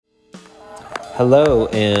Hello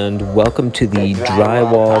and welcome to the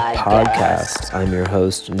Drywall Podcast. I'm your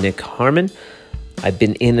host, Nick Harmon. I've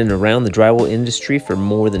been in and around the drywall industry for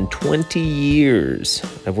more than 20 years.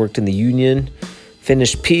 I've worked in the union,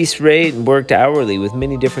 finished piece rate, and worked hourly with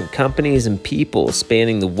many different companies and people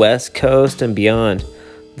spanning the West Coast and beyond.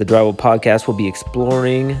 The Drywall Podcast will be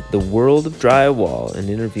exploring the world of drywall and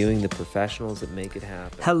interviewing the professionals that make it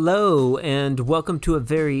happen. Hello and welcome to a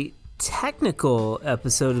very technical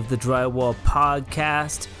episode of the Drywall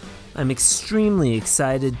Podcast. I'm extremely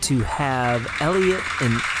excited to have Elliot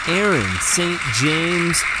and Aaron St.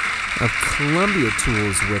 James of Columbia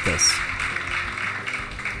Tools with us.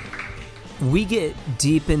 We get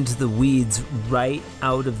deep into the weeds right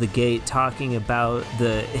out of the gate, talking about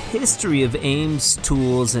the history of AMES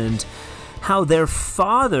tools and how their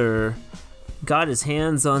father got his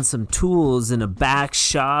hands on some tools in a back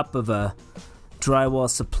shop of a drywall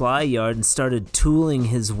supply yard and started tooling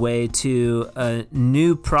his way to a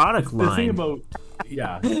new product line. The thing about,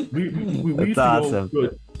 we used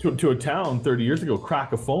to go to a town 30 years ago,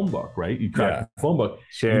 crack a phone book, right? You crack a phone book.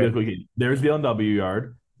 Sure. Okay, there's the LW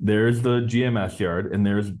yard, there's the GMS yard, and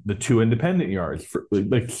there's the two independent yards, for,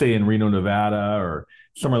 like say in Reno, Nevada, or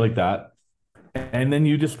somewhere like that. And then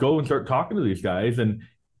you just go and start talking to these guys, and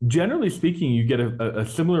generally speaking, you get a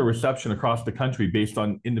similar reception across the country based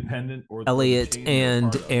on independent or Elliot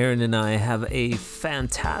and Aaron and I have a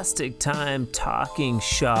fantastic time talking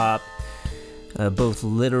shop, both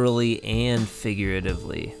literally and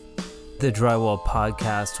figuratively. The Drywall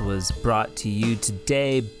Podcast was brought to you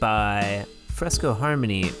today by Fresco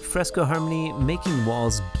Harmony. Fresco Harmony, making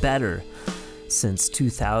walls better since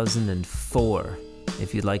 2004.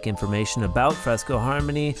 If you'd like information about Fresco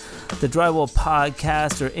Harmony, the Drywall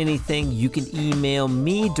Podcast, or anything, you can email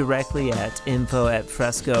me directly at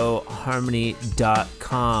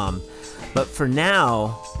info@frescoharmony.com. But for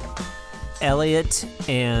now, Elliot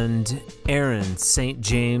and Aaron St.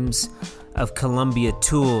 James of Columbia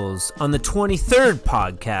Tools on the 23rd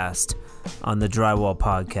podcast on the Drywall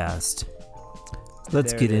Podcast.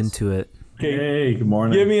 Let's get into it. Okay. Hey, good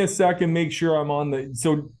morning. Give me a second, make sure I'm on the...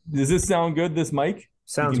 So does this sound good, this mic?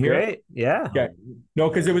 Sounds great. Yeah. Okay. No,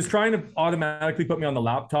 because it was trying to automatically put me on the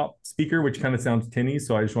laptop speaker, which kind of sounds tinny.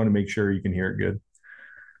 So I just want to make sure you can hear it good.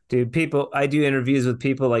 Dude, I do interviews with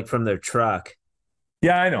people like from their truck.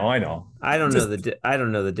 Yeah, I know. I don't know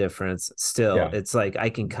the difference. Still, It's like I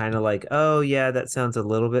can kind of like, oh yeah, that sounds a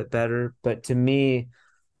little bit better. But to me,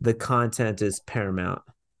 the content is paramount.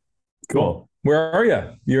 Cool. Where are you?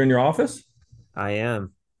 You're in your office? I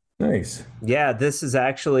am. Nice. Yeah, this is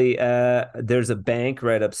actually there's a bank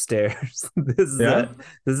right upstairs. This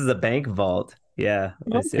is a bank vault. Yeah.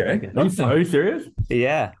 Okay. Are you serious?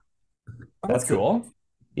 Yeah. That's cool.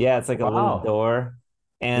 It's like a little door.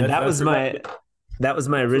 And that was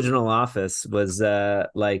my original office was in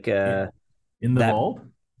the vault?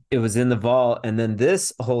 It was in the vault. And then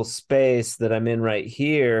this whole space that I'm in right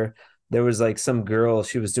here, there was like some girl,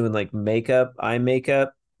 she was doing like eye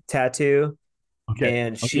makeup tattoo. Okay.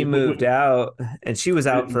 And she moved out, and she was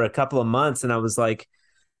out for a couple of months. And I was like,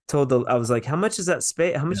 I was like, how much is that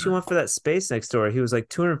space? How much you want for that space next door? He was like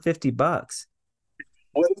 $250.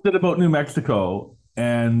 What is it about New Mexico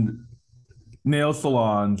and nail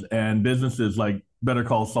salons and businesses like Better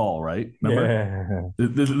Call Saul, right? Remember? Yeah.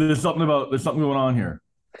 There's something going on here.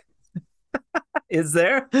 Is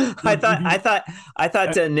there? I thought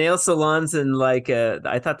nail salons and like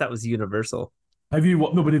I thought that was universal. Have you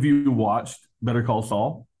watched Better Call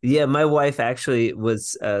Saul? Yeah, my wife actually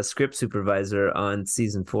was a script supervisor on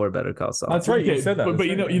season 4 Better Call Saul. That's right. Okay, you said that. But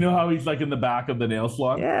you know how he's like in the back of the nail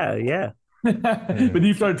salon? Yeah. But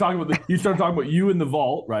you started talking about you in the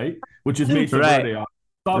vault, right? Which is Mesa Verde. It's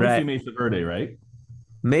obviously Mesa Verde, right?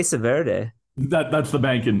 Mesa Verde. That's the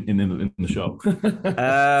bank in the show.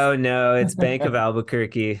 Oh no, it's Bank of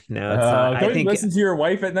Albuquerque. No, it's not. I think listen to your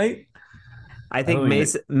wife at night. I think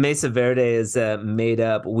Mesa Verde is made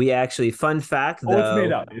up. We actually, fun fact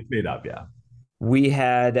though. It's made up. Yeah. We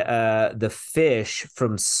had the fish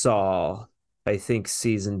from Saul. I think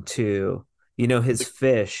season 2. You know his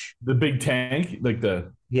fish. The big tank, like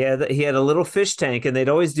the. Yeah, he had a little fish tank, and they'd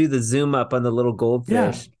always do the zoom up on the little goldfish.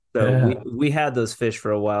 Yeah. So we had those fish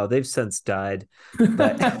for a while. They've since died.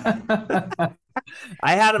 But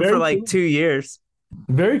I had them for like 2 years.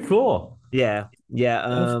 Very cool. Yeah.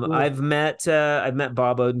 Cool. I've met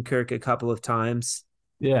Bob Odenkirk a couple of times.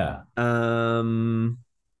 Yeah.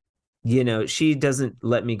 She doesn't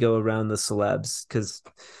let me go around the celebs because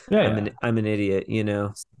I'm an idiot.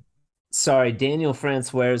 Sorry, Daniel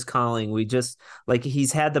Francois is calling. We just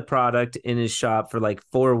he's had the product in his shop for like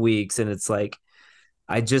 4 weeks, and it's like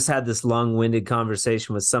I just had this long-winded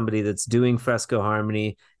conversation with somebody that's doing Fresco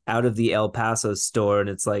Harmony out of the El Paso store, and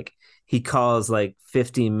it's like he calls like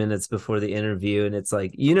 15 minutes before the interview, and it's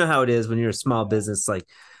like, you know how it is when you're a small business, like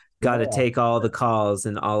got to take all the calls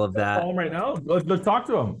and all of that. Call him right now. Let's talk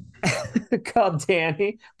to him. Call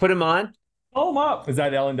Danny, put him on. Call him up. Is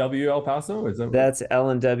that L&W El Paso? That's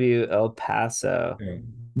L&W El Paso. Okay.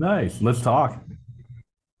 Nice. Let's talk.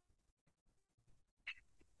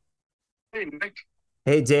 Hey, Nick.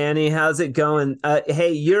 Hey Danny, how's it going?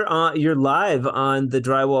 Hey, you're live on the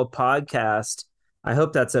Drywall Podcast. I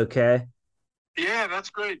hope that's okay. Yeah, that's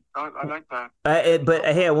great. I like that. But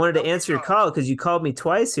hey, I wanted to answer your call because you called me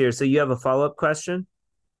twice here. So you have a follow-up question?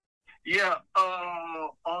 Yeah.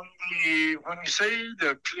 On the when you say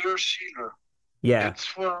the clear sealer, Yeah.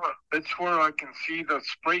 it's where I can see the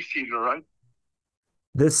spray sealer, right?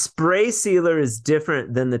 The spray sealer is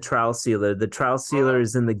different than the trowel sealer. The trowel sealer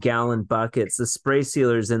is in the gallon buckets. The spray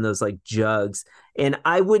sealer is in those like jugs. And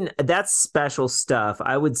that's special stuff.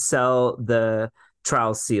 I would sell the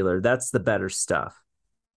trowel sealer. That's the better stuff.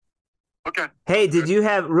 Okay. Hey, did you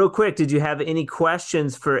have any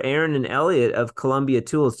questions for Aaron and Elliot of Columbia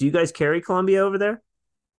Tools? Do you guys carry Columbia over there?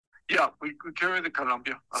 Yeah, we carry the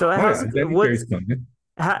Columbia. So how's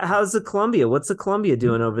the Columbia? What's the Columbia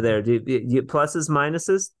doing over there? Do you pluses,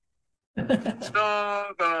 minuses?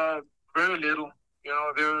 No, very little. You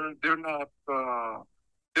know, they're not.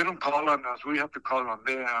 They don't call on us. We have to call on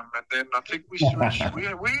them, and then I think we switch.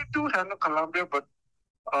 we do handle Columbia, but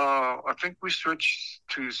I think we switched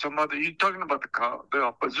to some other. You're talking about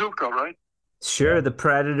the bazooka, right? Sure, the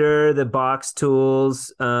Predator, the box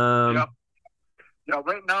tools. Yeah.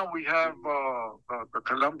 Right now we have the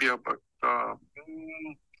Columbia, but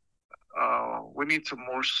we need some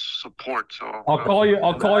more support. So I'll call you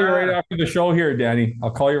right after the show here, Danny.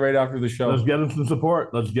 I'll call you right after the show. Let's get him some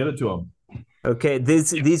support. Let's get it to him. Okay,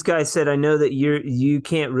 these guys said, I know that you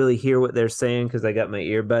can't really hear what they're saying because I got my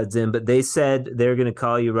earbuds in, but they said they're going to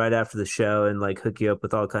call you right after the show and like hook you up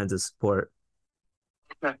with all kinds of support.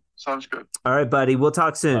 Okay, sounds good. All right, buddy. We'll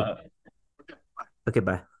talk soon. Okay,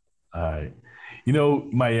 bye. All right. You know,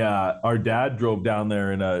 our dad drove down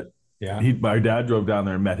there my dad drove down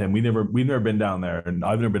there and met him. We've never been down there, and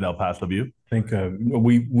I've never been to El Paso. Have you? I think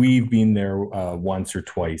we've been there once or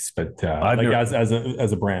twice, but as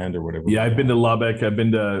a brand or whatever. Yeah, I've been to Lubbock. I've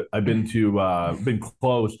been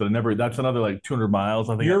close, but that's another like 200 miles.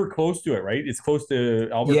 I think you're close to it, right? It's close to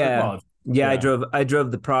Alberta. Yeah. I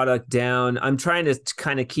drove the product down. I'm trying to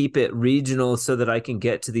kind of keep it regional so that I can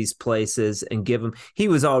get to these places and give them. He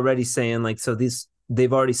was already saying like, so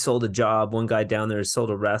they've already sold a job. One guy down there has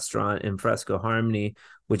sold a restaurant in Fresco Harmony,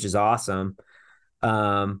 which is awesome.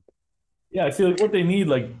 Yeah, I feel like what they need,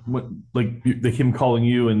 like him calling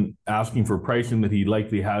you and asking for pricing that he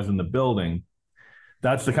likely has in the building.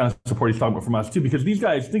 That's the kind of support he's talking about from us too, because these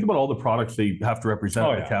guys, think about all the products they have to represent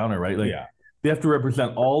at the counter, right? Like, they have to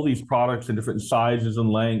represent all these products in different sizes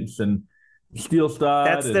and lengths and steel stud.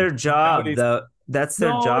 That's their job, though. That's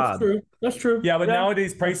their job. That's true. Yeah, but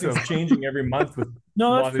nowadays pricing is changing every month with a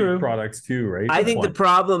lot of these products too, right? I think the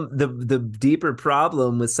problem, the deeper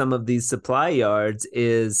problem with some of these supply yards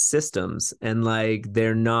is systems, and like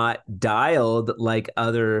they're not dialed like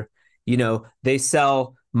other. You know, they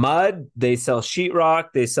sell mud, they sell sheetrock,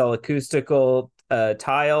 they sell acoustical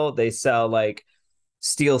tile, they sell like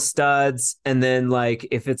steel studs, and then like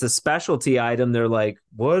if it's a specialty item, they're like,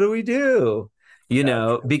 what do we do? You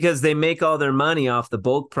know, because they make all their money off the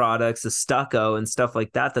bulk products, the stucco and stuff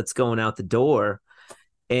like that that's going out the door.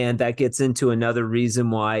 And that gets into another reason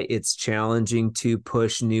why it's challenging to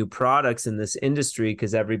push new products in this industry,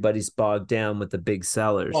 because everybody's bogged down with the big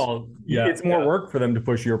sellers. Well, it's more work for them to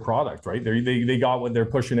push your product, right? They got what they're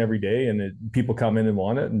pushing every day, and people come in and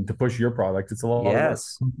want it. And to push your product, it's a lot of work.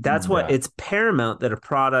 That's what it's paramount that a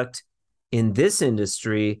product in this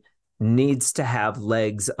industry needs to have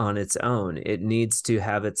legs on its own. It needs to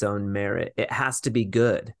have its own merit. It has to be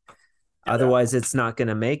good. Otherwise, it's not going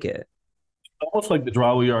to make it. Almost like the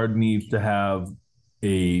drywall yard needs to have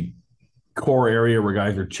a core area where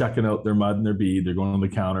guys are checking out their mud and their bead. They're going on the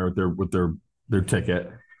counter with their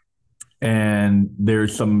ticket, and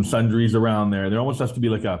there's some sundries around there. There almost has to be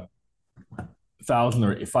like a 1,000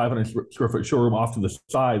 or 500 square foot showroom off to the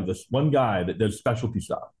side. This one guy that does specialty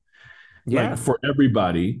stuff, like for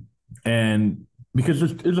everybody. And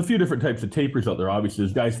because there's a few different types of tapers out there. Obviously,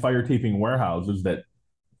 there's guys fire taping warehouses that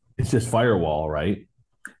it's just firewall, right?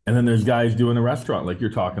 And then there's guys doing a restaurant like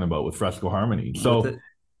you're talking about with Fresco Harmony. So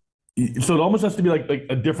So it almost has to be like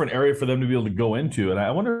a different area for them to be able to go into. And I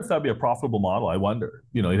wonder if that'd be a profitable model. I wonder,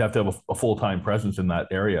 you'd have to have a full-time presence in that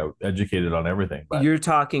area, educated on everything. But You're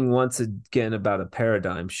talking once again about a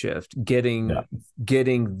paradigm shift, getting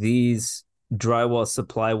these drywall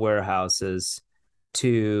supply warehouses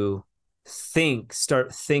to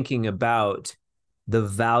start thinking about the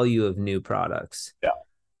value of new products. Yeah.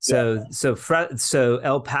 So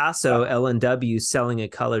El Paso, L&W selling a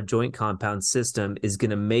color joint compound system is going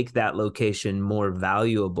to make that location more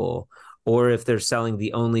valuable. Or if they're selling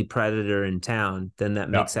the only Predator in town, then that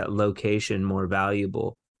makes that location more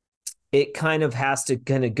valuable. It kind of has to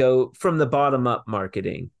kind of go from the bottom up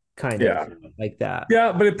marketing, kind of like that.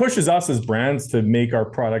 Yeah, but it pushes us as brands to make our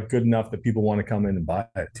product good enough that people want to come in and buy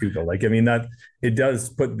it too, though. Like, I mean, that it does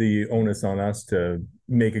put the onus on us to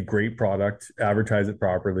make a great product, advertise it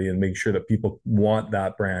properly, and make sure that people want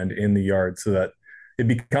that brand in the yard so that it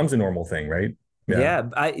becomes a normal thing, right?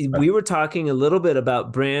 We were talking a little bit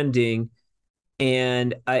about branding,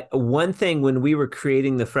 and one thing when we were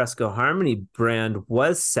creating the Fresco Harmony brand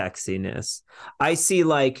was sexiness. I see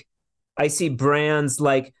brands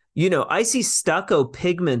like, I see stucco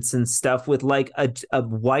pigments and stuff with like a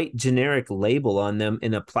white generic label on them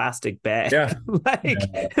in a plastic bag. And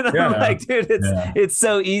I'm like, dude, it's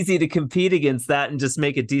so easy to compete against that and just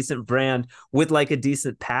make a decent brand with like a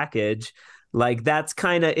decent package. Like that's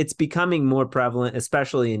it's becoming more prevalent,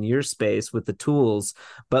 especially in your space with the tools.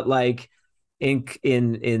 But like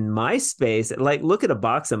in my space, like look at a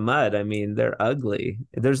box of mud. I mean, they're ugly.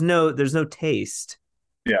 There's no taste.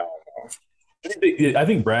 Yeah. I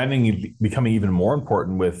think branding is becoming even more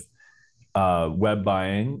important with web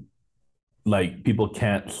buying. Like people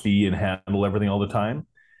can't see and handle everything all the time.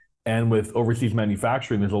 And with overseas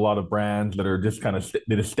manufacturing, there's a lot of brands that are just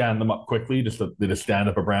they just stand them up quickly. They just stand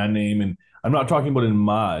up a brand name. And I'm not talking about in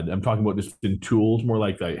mud. I'm talking about just in tools, more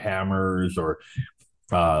like hammers or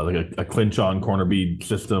like a clinch-on corner bead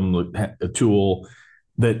system, a tool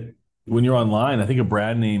that when you're online, I think a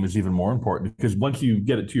brand name is even more important because once you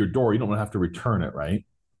get it to your door, you don't have to return it, right?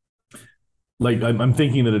 Like I'm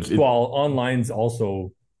thinking that it's online's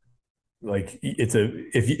also like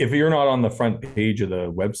if you're not on the front page of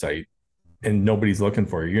the website and nobody's looking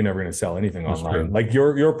for you, you're never going to sell anything online. True. Like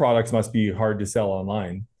your products must be hard to sell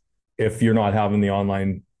online if you're not having the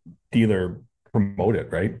online dealer promote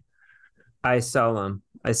it, right? I sell them.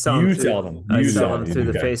 I sell them through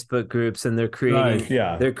the Facebook groups, and they're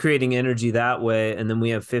creating energy that way. And then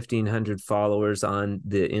we have 1,500 followers on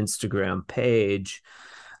the Instagram page.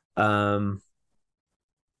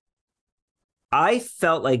 I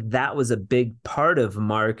felt like that was a big part of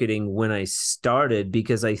marketing when I started,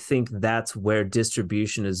 because I think that's where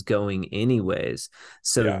distribution is going anyways.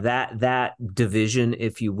 So that division,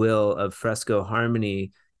 if you will, of Fresco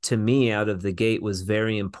Harmony, to me, out of the gate, was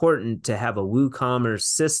very important to have a WooCommerce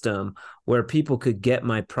system where people could get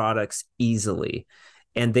my products easily.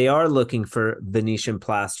 And they are looking for Venetian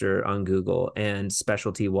plaster on Google and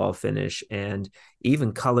specialty wall finish and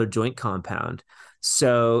even color joint compound.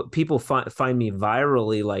 So people find me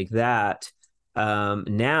virally like that.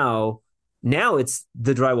 Now it's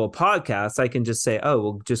the Drywall Podcast. I can just say,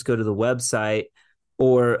 well, just go to the website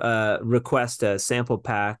or request a sample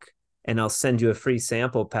pack, and I'll send you a free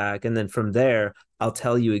sample pack. And then from there, I'll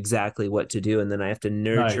tell you exactly what to do. And then I have to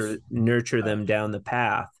nurture them down the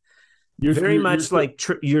path. Very much like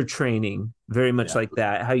your training, very much like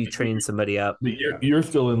that, how you train somebody up. You're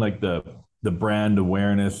still in like the brand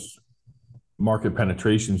awareness, market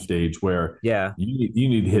penetration stage where you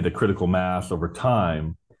need to hit a critical mass over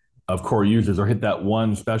time of core users, or hit that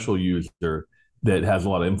one special user that has a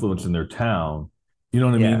lot of influence in their town. You know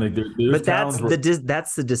what I mean? Like but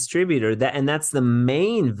that's the distributor, and that's the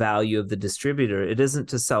main value of the distributor. It isn't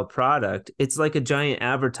to sell product. It's like a giant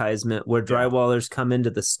advertisement where drywallers come into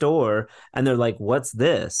the store and they're like, "What's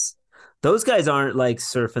this?" Those guys aren't like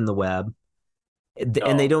surfing the web,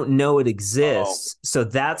 and they don't know it exists. So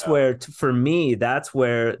that's where, for me, that's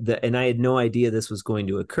where and I had no idea this was going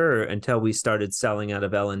to occur until we started selling out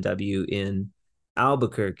of L&W in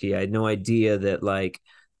Albuquerque. I had no idea that like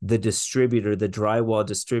the drywall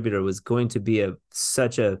distributor was going to be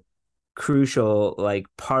such a crucial like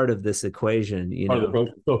part of this equation,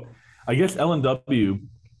 So I guess L&W,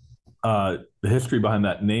 the history behind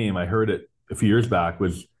that name, I heard it a few years back,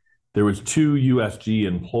 was there was two USG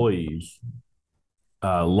employees,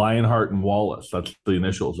 Lionheart and Wallace, that's the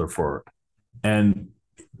initials are for, and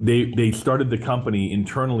they started the company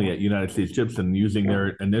internally at United States Gypsum using their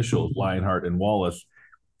initials, Lionheart and Wallace,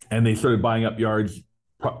 and they started buying up yards,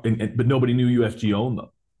 but nobody knew USG owned them.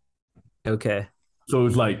 Okay. So it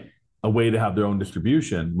was like a way to have their own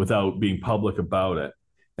distribution without being public about it.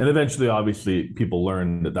 And eventually, obviously, people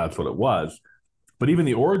learned that that's what it was. But even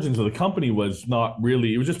the origins of the company was not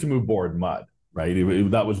really, it was just to move board and mud, right?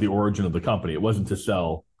 That was the origin of the company. It wasn't to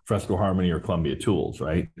sell Fresco Harmony or Columbia Tools,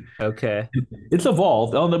 right? Okay. It's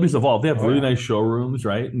evolved. L&W's evolved. They have really nice showrooms,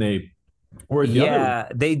 right? And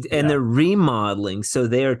they're remodeling, so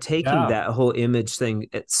they are taking that whole image thing.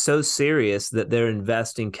 It's so serious that they're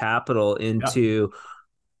investing capital into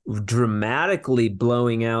dramatically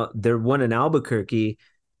blowing out their one in Albuquerque.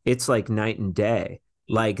 It's like night and day.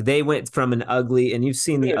 Like they went from an ugly, and you've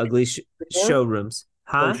seen the ugly showrooms,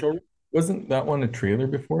 huh? Wasn't that one a trailer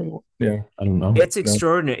before? Yeah, I don't know. It's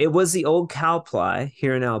extraordinary. It was the old Cowply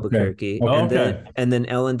here in Albuquerque, and then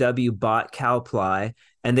L&W bought Cowply,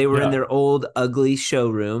 and they were in their old ugly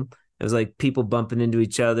showroom. It was like people bumping into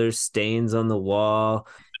each other, stains on the wall,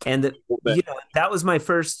 and that was my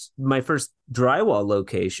first drywall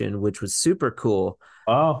location, which was super cool.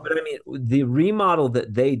 Oh, but I mean, the remodel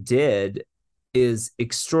that they did is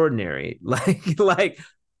extraordinary. Like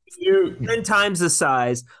 10 times the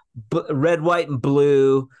size. Red, white, and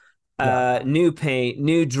blue, new paint,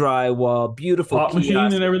 new drywall, beautiful pop machine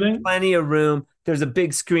and everything. Plenty of room. There's a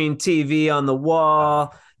big screen TV on the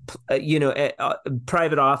wall.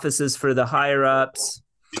 Private offices for the higher ups,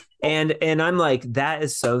 and I'm like, that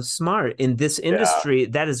is so smart in this industry.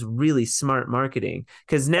 That is really smart marketing,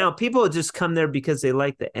 because now people just come there because they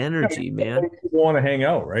like the energy, man. People want to hang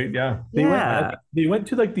out, right? Yeah. They went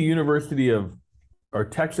to like the University of or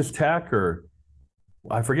Texas Tech or.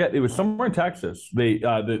 I forget, it was somewhere in Texas. They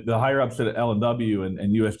the higher ups at L&W and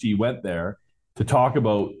USG went there to talk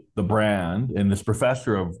about the brand, and this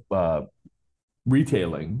professor of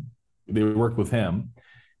retailing, they worked with him,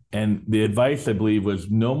 and the advice, I believe, was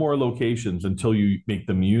no more locations until you make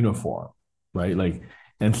them uniform, right? Like,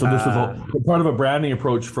 and so this was part of a branding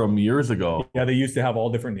approach from years ago. Yeah, they used to have all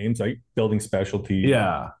different names, like Building Specialty.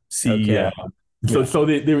 Yeah. So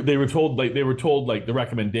they were told like the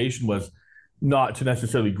recommendation was not to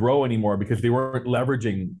necessarily grow anymore because they weren't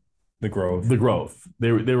leveraging the growth.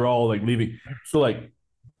 They were all like leaving. So like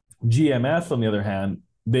GMS, on the other hand,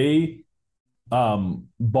 they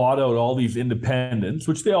bought out all these independents,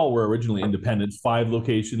 which they all were originally independents, 5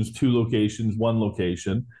 locations, 2 locations, 1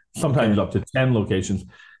 location, sometimes up to 10 locations.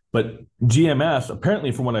 But GMS,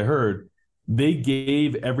 apparently from what I heard, they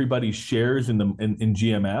gave everybody shares in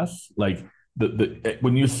GMS, like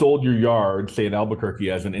when you sold your yard, say in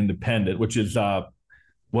Albuquerque as an independent, which is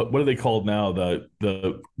what are they called now?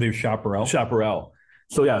 They're Chaparral.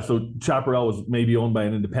 So Chaparral was maybe owned by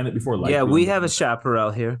an independent before. We have a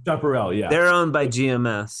Chaparral here. Chaparral, yeah. They're owned by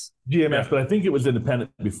GMS. But I think it was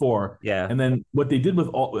independent before. Yeah. And then what they did with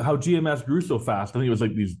how GMS grew so fast, I think it was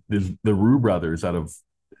like the Rue brothers out of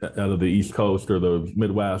the East Coast or the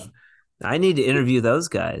Midwest. I need to interview those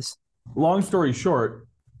guys. Long story short,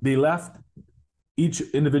 they left each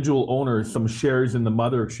individual owner some shares in the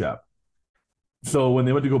mothership. So when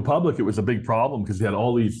they went to go public, it was a big problem because they had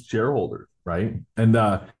all these shareholders, right? And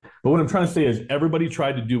but what I'm trying to say is everybody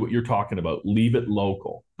tried to do what you're talking about, leave it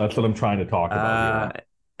local. That's what I'm trying to talk about.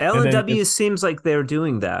 L&W seems like they're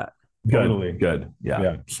doing that. Good.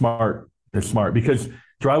 Yeah. Smart. They're smart because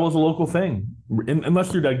drywall's a local thing.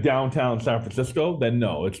 Unless you're like downtown San Francisco, then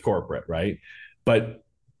no, it's corporate, right? But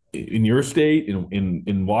in your state,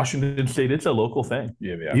 in Washington State, it's a local thing.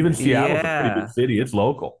 Yeah. Even Seattle's a pretty big city. It's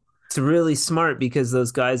local. It's really smart because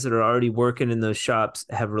those guys that are already working in those shops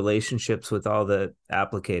have relationships with all the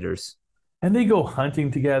applicators. And they go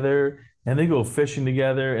hunting together, and they go fishing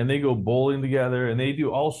together, and they go bowling together, and they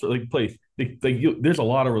do also there's a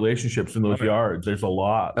lot of relationships in those yards. There's a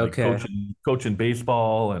lot. Coaching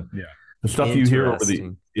baseball and the stuff you hear over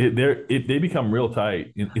they become real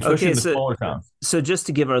tight, especially in the smaller towns. So just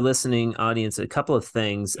to give our listening audience a couple of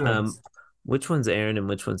things, which one's Aaron and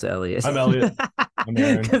which one's Elliot? I'm Elliot.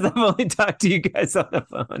 Because I've only talked to you guys on the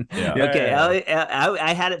phone. Elliot,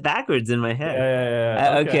 I had it backwards in my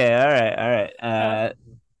head. Okay. All right.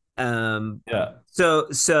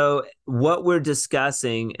 So what we're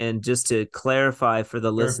discussing, and just to clarify for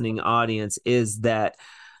the listening audience, is that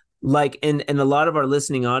like in a lot of our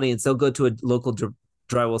listening audience, they'll go to a local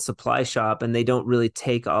drywall supply shop and they don't really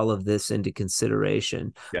take all of this into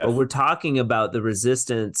consideration. But we're talking about the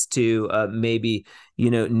resistance to maybe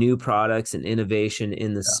new products and innovation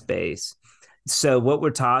in the space. So what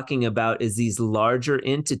we're talking about is these larger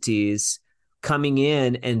entities coming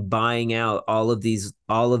in and buying out all of these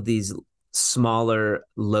smaller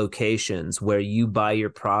locations where you buy your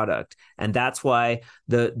product. And that's why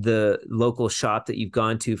the local shop that you've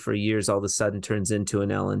gone to for years all of a sudden turns into an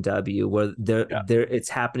L&W, where it's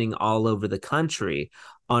happening all over the country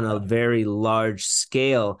on a very large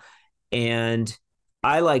scale. And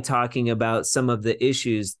I like talking about some of the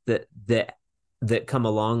issues that come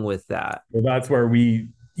along with that. Well, that's where we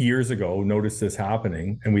years ago noticed this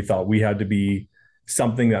happening, and we thought we had to be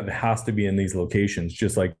something that has to be in these locations,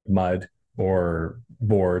 just like mud or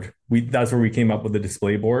board. That's where we came up with the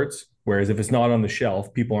display boards. Whereas if it's not on the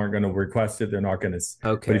shelf, people aren't going to request it. They're not going to.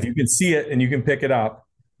 Okay. But if you can see it and you can pick it up,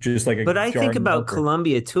 just like a. But I think about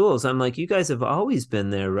Columbia Tools. I'm like, you guys have always been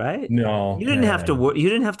there, right? No, you didn't have to work. You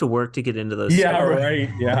didn't have to work to get into those. Yeah, stores. right.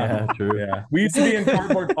 Yeah, true. Yeah, we used to be in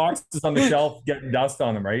cardboard boxes on the shelf, getting dust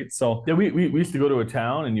on them, right? So yeah, we used to go to a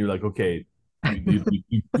town, and you're like, okay, you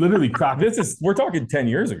literally crack. We're talking 10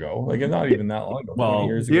 years ago. Like, it's not even that long ago. Well,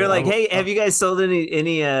 years ago. You're like, hey, have you guys sold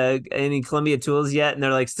any Columbia Tools yet? And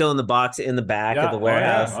they're like still in the box in the back of the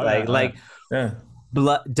warehouse,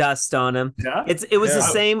 blood, dust on them. Yeah. It was the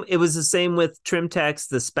same. It was the same with Trimtex,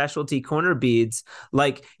 the specialty corner beads.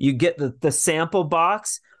 Like you get the sample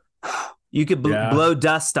box, you could blow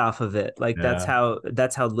dust off of it. Like that's how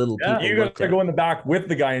little people. You got to go in the back with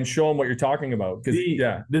the guy and show him what you're talking about. Because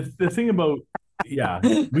the thing about we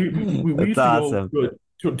used to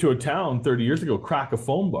go to a town 30 years ago, crack a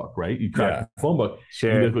phone book, right? You crack a phone book.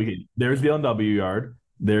 Sure. Like, okay, there's the LW yard.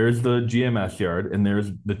 There's the GMS yard, and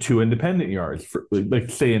there's the 2 independent yards,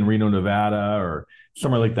 like say in Reno, Nevada, or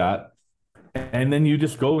somewhere like that. And then you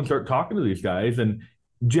just go and start talking to these guys. And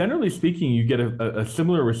generally speaking, you get a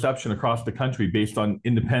similar reception across the country based on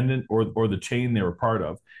independent or the chain they were part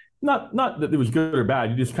of. Not that it was good or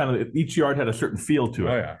bad. You just kind of, each yard had a certain feel to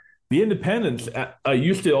it. Oh, yeah. The independents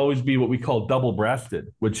used to always be what we call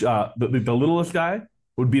double-breasted, which the littlest guy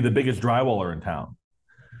would be the biggest drywaller in town.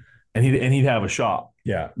 And he'd have a shop.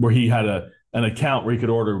 Yeah, where he had an account where he could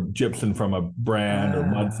order gypsum from a brand or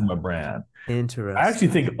mud from a brand. Interesting. I actually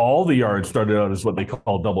think all the yards started out as what they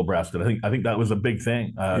call double-breasted. I think that was a big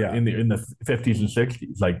thing in the 50s and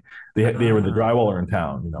 60s. Like they were the drywaller in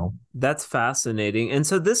town. You know, that's fascinating. And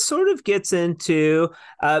so this sort of gets into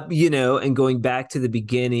and going back to the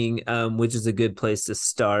beginning, which is a good place to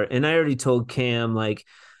start. And I already told Cam, like,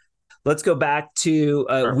 let's go back to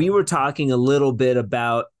we were talking a little bit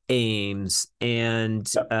about AMES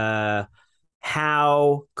and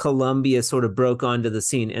how Columbia sort of broke onto the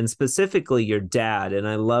scene, and specifically your dad. And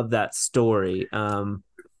I love that story.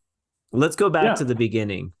 Let's go back to the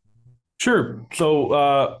beginning. Sure. So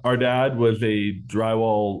our dad was a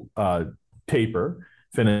drywall taper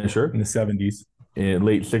finisher in the 70s, in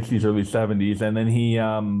late 60s, early 70s, and then he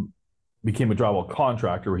became a drywall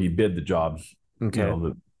contractor where he bid the jobs. Okay.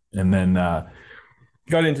 And then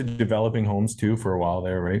got into developing homes too for a while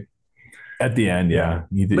there, right? At the end, yeah.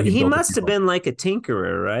 But he must have been like a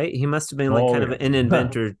tinkerer, right? He must have been like kind of an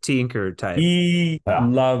inventor, tinker type. He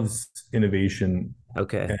loves innovation.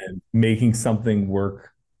 Okay. And making something work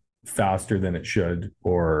faster than it should,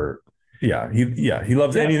 or he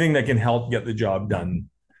loves anything that can help get the job done.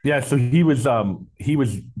 Yeah, so he was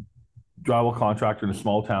drywall contractor in a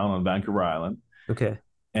small town on Vancouver Island. Okay.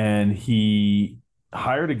 And he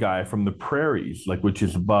hired a guy from the prairies, like which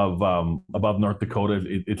is above North Dakota.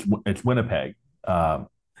 It's Winnipeg. So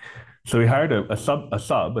he hired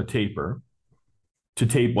a taper to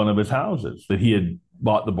tape one of his houses that he had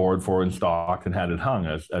bought the board for in stock and had it hung,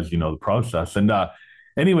 as you know the process. And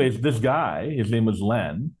anyways, this guy, his name was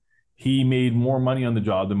Len. He made more money on the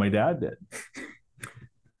job than my dad did,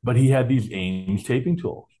 but he had these AMES taping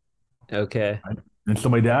tools. Okay. Right? And so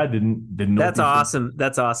my dad didn't know. That's awesome.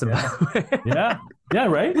 That's awesome. Yeah. Yeah.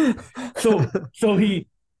 Right. So he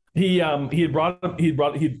found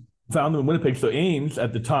them in Winnipeg. So AMES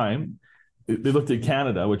at the time, they looked at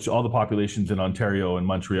Canada, which all the populations in Ontario and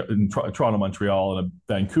Montreal, in Toronto, Montreal, and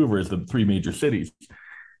Vancouver is the 3 major cities.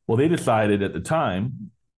 Well, they decided at the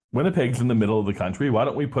time, Winnipeg's in the middle of the country. Why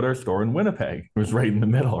don't we put our store in Winnipeg? It was right in the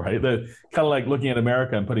middle, right? Kind of like looking at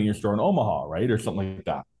America and putting your store in Omaha, right? Or something like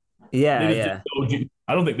that. Yeah.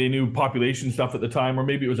 I don't think they knew population stuff at the time, or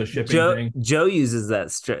maybe it was a shipping thing. Joe uses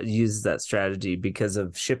that strategy because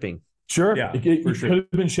of shipping. Sure. Yeah, it could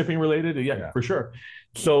have been shipping related. Yeah, for sure.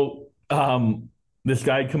 So this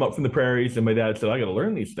guy had come up from the prairies, and my dad said, I got to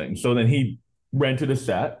learn these things. So then he rented a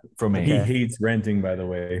set from me. He hates renting, by the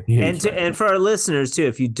way. And for our listeners too,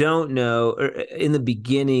 if you don't know, in the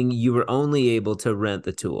beginning, you were only able to rent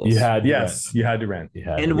the tools. You had to rent.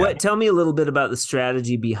 Tell me a little bit about the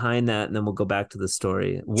strategy behind that, and then we'll go back to the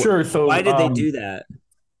story. Sure. So why did they do that?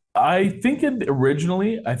 I think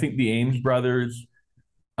originally, the AMES brothers,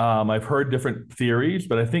 I've heard different theories,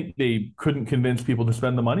 but I think they couldn't convince people to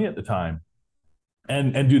spend the money at the time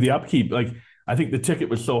and do the upkeep. Like I think the ticket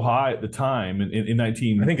was so high at the time in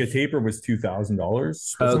 19. I think a taper was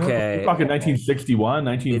 $2,000. Okay. We're talking 1961,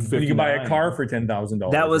 1959. You could buy a car for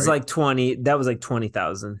 $10,000. That was right? like 20. That was like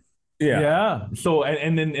 20,000. Yeah. So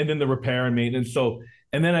and then the repair and maintenance. So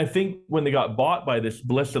and then I think when they got bought by this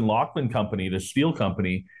Bliss and Lachlan company, the steel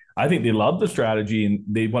company, I think they loved the strategy and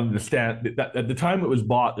they wanted to stand. At the time it was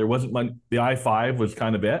bought, there wasn't much. The I-5 was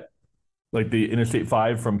kind of it, like the Interstate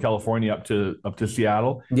 5 from California up to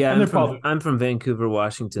Seattle. Yeah, I'm from Vancouver,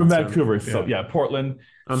 Washington. From Vancouver, so Portland.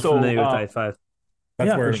 I'm familiar with I-5.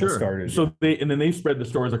 That's where it started. So then they spread the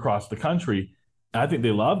stores across the country. I think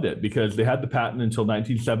they loved it because they had the patent until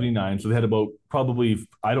 1979. So they had about probably,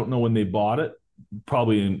 I don't know when they bought it,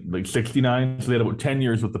 probably in like 69. So they had about 10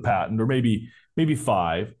 years with the patent, or maybe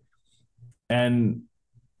 5. And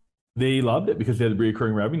they loved it because they had a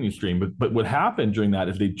recurring revenue stream. But what happened during that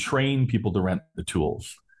is they trained people to rent the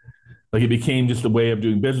tools. Like it became just a way of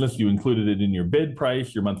doing business. You included it in your bid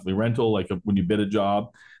price, your monthly rental, like when you bid a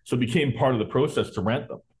job. So it became part of the process to rent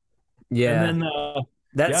them. Yeah. And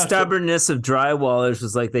then stubbornness of drywallers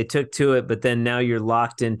was like they took to it, but then now you're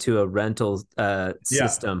locked into a rental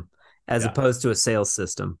system as opposed to a sales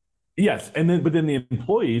system. Yes. But then the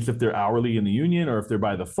employees, if they're hourly in the union or if they're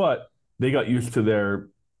by the foot, they got used to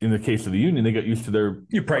in the case of the union, they got used to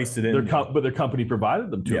you priced it in, but their company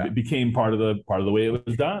provided them to. It became part of the way it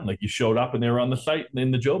was done. Like you showed up and they were on the site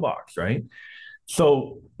in the Joe box, right?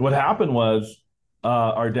 So what happened was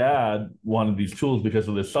our dad wanted these tools because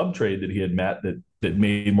of the sub trade that he had met that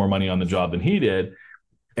made more money on the job than he did,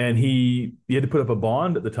 and he had to put up a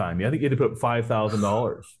bond at the time. I think he had to put up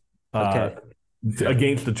 $5,000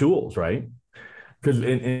 against the tools, right?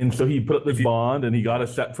 And so he put up this bond and he got a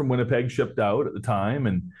set from Winnipeg shipped out at the time,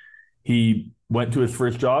 and he went to his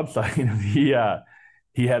first job site and he had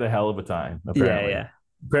a hell of a time. Apparently.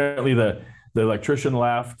 Apparently the electrician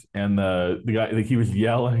left and the guy, like, he was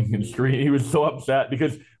yelling and screaming. He was so upset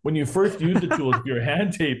because when you first use the tools, if you're a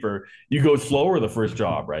hand taper, you go slower the first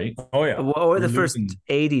job, right? Oh yeah. Or the first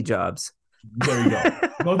 80 jobs. There you go.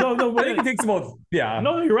 No. I think it takes about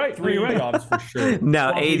No, you're right. 3 jobs for sure.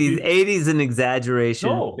 No, 80 is an exaggeration.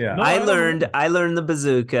 No, I learned the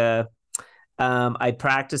bazooka. I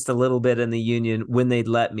practiced a little bit in the union when they'd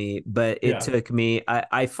let me, but it took me.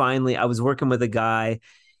 I was working with a guy.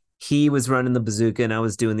 He was running the bazooka and I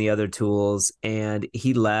was doing the other tools, and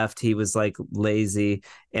he left. He was like lazy,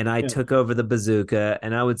 and I took over the bazooka,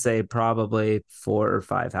 and I would say probably 4 or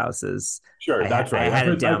 5 houses. Sure, that's right. I had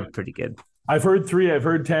it down pretty good. I've heard 3, I've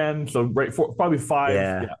heard 10, so probably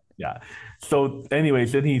 5. Yeah. So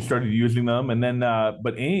anyways, then he started using them, and then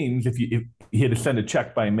but AMES, if he had to send a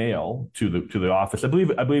check by mail to the office. I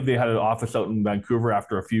believe they had an office out in Vancouver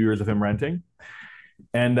after a few years of him renting,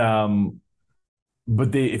 and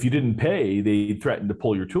but if you didn't pay, they threatened to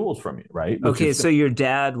pull your tools from you, right? So your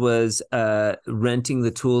dad was renting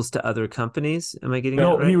the tools to other companies. Am I getting that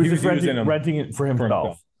right? He was just renting it for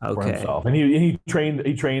himself. Okay. And he trained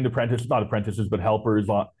not apprentices, but helpers.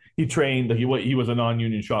 He trained. He was a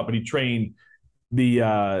non-union shop, but he trained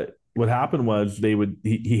the. What happened was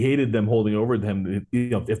he hated them holding over to him.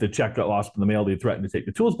 If the check got lost in the mail, they threatened to take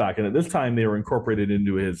the tools back. And at this time, they were incorporated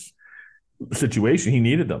into his situation. He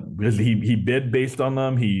needed them because he bid based on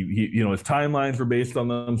them. He his timelines were based on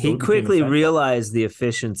them. So he quickly realized the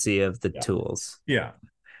efficiency of the tools. Yeah.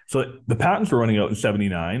 So the patents were running out in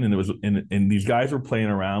 79, and it was and these guys were playing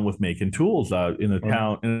around with making tools in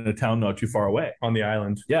a town not too far away on the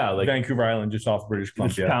island. Yeah, like Vancouver Island, just off British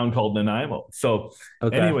Columbia. This town called Nanaimo. So,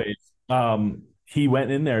 anyways, he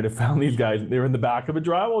went in there to found these guys. They were in the back of a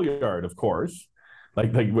drywall yard, of course,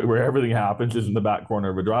 like where everything happens is in the back corner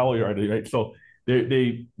of a drywall yard, right? So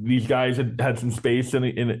these guys had some space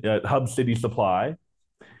in Hub City Supply,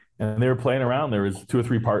 and they were playing around. There was 2 or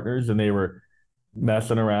 3 partners, and they were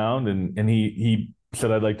messing around, and he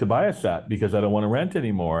said, I'd like to buy a set because I don't want to rent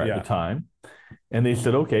anymore at the time. And they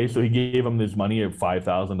said, okay. So he gave him this money of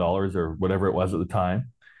 $5,000 or whatever it was at the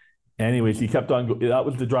time. Anyways, he kept on. That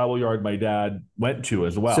was the drywall yard my dad went to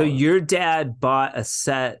as well. So your dad bought a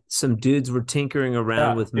set. Some dudes were tinkering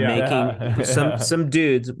around with making some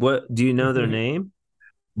dudes. What do you know their name?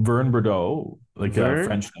 Vern Bordeaux, like a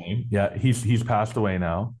French name. Yeah, he's passed away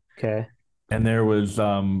now. Okay. And there was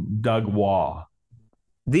Doug Waugh.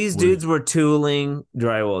 These dudes were tooling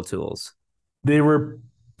drywall tools. It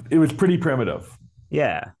was pretty primitive.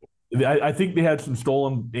 Yeah. I think they had some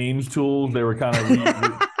stolen AMES tools. They were kind of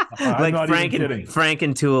like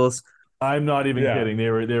Franken tools. I'm not even kidding. They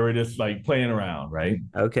were just like playing around, right?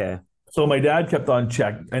 Okay. So my dad kept on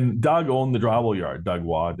checking, and Doug owned the drywall yard. Doug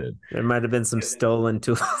Waugh did. There might have been some stolen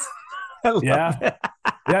tools. I love Yeah. that.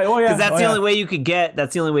 Yeah. Oh yeah. Because that's Oh, the yeah. only way you could get.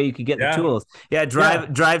 That's the only way you could get the Yeah. tools. Yeah,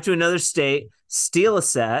 drive to another state, steal a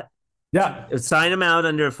set, Yeah. sign them out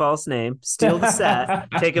under a false name, steal the set,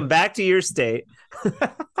 take them back to your state.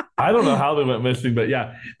 I don't know how they went missing, but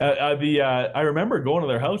yeah, I remember going to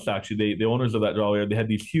their house. Actually, the owners of that drywall yard, they had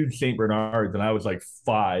these huge Saint Bernards, and I was like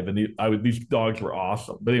 5, and these dogs were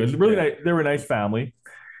awesome. But it was really nice. They were a nice family,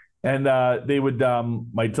 and they would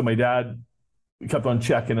my dad kept on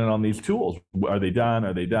checking in on these tools. Are they done?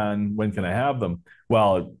 Are they done? When can I have them?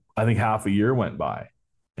 Well, I think half a year went by,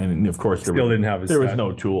 and of course there was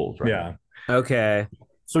no tools. Right? Yeah. Okay.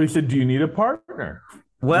 So he said, "Do you need a partner?"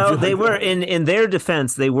 Well, they were in their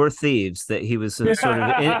defense. They were thieves. That he was sort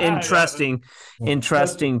of entrusting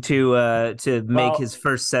to make his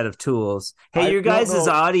first set of tools. Hey, your guys'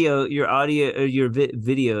 your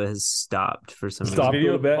video has stopped for some reason. Stopped a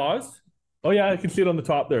little bit. Pause. Oh yeah, I can see it on the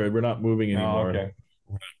top there. We're not moving anymore. Okay.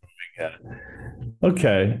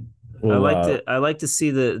 Okay. Well, I like to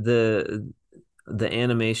see the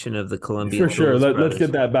animation of the Columbia. for sure. Let's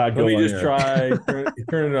get that back Let going. me just here. try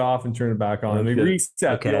turn it off and turn it back on. Let me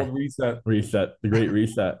reset. Okay. The old reset. Reset. The great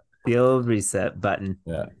reset. The old reset button.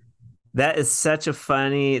 Yeah. That is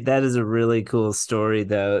that is a really cool story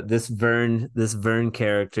though. This Vern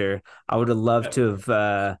character, I would have loved to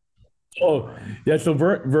have Oh yeah. So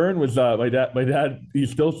Vern was my dad. My dad. He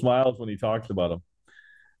still smiles when he talks about him.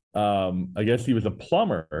 I guess he was a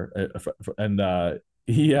plumber, and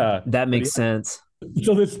he. that makes sense.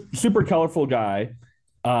 So this super colorful guy.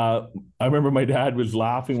 I remember my dad was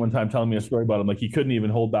laughing one time, telling me a story about him. Like he couldn't even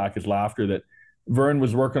hold back his laughter. That Vern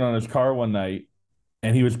was working on his car one night,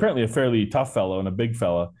 and he was apparently a fairly tough fellow and a big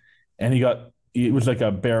fella, and it was like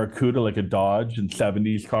a Barracuda, like a Dodge and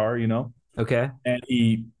 70s car, Okay. and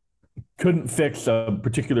he couldn't fix a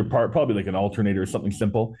particular part, probably like an alternator or something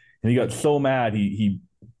simple. And he got so mad, he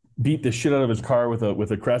beat the shit out of his car with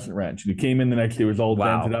a crescent wrench. And he came in the next day, was all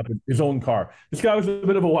dented up in his own car. This guy was a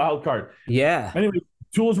bit of a wild card. Yeah. Anyway,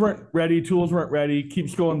 tools weren't ready.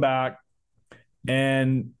 Keeps going back.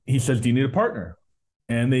 And he says, "Do you need a partner?"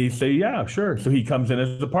 And they say, "Yeah, sure." So he comes in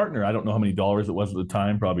as a partner. I don't know how many dollars it was at the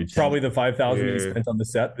time. Probably the $5,000 you spent on the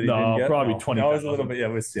set. That no, didn't get? probably 20. That was a little bit. Yeah,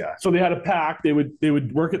 it was. Yeah. So they had a pack. They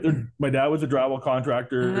would work at their. My dad was a drywall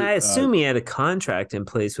contractor. I assume he had a contract in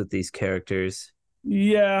place with these characters.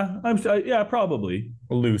 Yeah, probably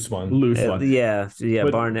A loose one. Yeah,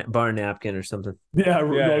 But- bar napkin or something.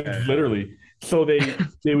 Yeah, Yeah. literally. So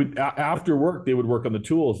they would after work they would work on the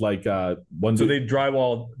tools like ones. So they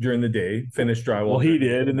drywall during the day, finish drywall. Well, he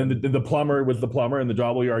did, and then the plumber was the plumber, and the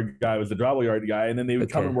drywall yard guy was the drywall yard guy, and then they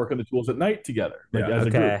would come and work on the tools at night together, as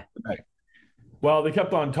a group. At night. Well, they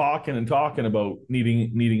kept on talking about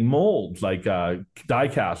needing molds, like die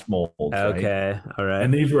cast molds. Okay, right? all right.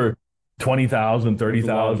 And these were $20,000,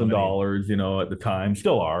 $30,000, at the time,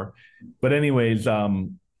 still are. But anyways,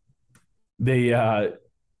 they.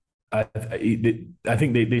 I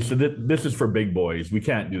think they said that this is for big boys. We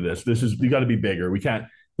can't do this. You got to be bigger. We can't.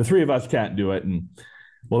 The three of us can't do it. And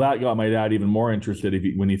well, that got my dad even more interested.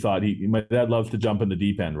 When he thought my dad loves to jump in the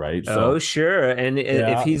deep end, right? So, sure. And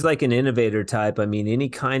if he's like an innovator type, I mean, any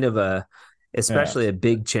kind of especially a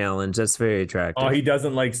big challenge, that's very attractive. Oh, he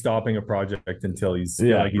doesn't like stopping a project until he's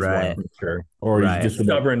like he's right. won, sure. Or he's just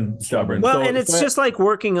stubborn. Well, and it's just like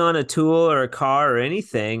working on a tool or a car or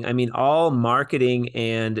anything. I mean, all marketing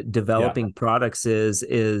and developing products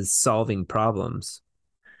is solving problems.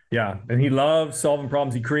 Yeah, and he loves solving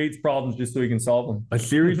problems. He creates problems just so he can solve them. A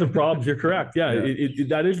series of problems. You're correct. Yeah,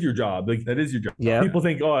 that is your job. Like that is your job. Yeah. People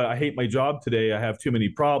think, "Oh, I hate my job today. I have too many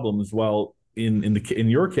problems." Well, in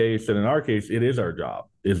your case and in our case, it is our job.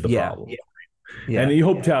 Is the problem. Yeah. And you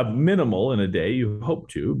hope to have minimal in a day. You hope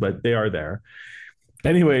to, but they are there.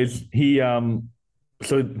 Anyways, he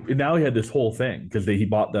so now he had this whole thing because he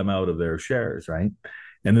bought them out of their shares, right?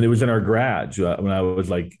 And then it was in our garage when I was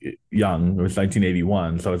like young. It was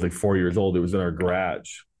 1981, so I was like 4 years old. It was in our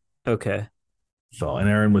garage. Okay. So, and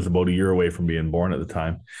Aaron was about a year away from being born at the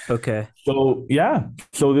time. Okay. So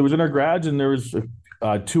so it was in our garage, and there was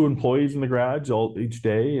 2 employees in the garage each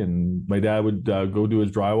day, and my dad would go do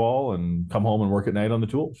his drywall and come home and work at night on the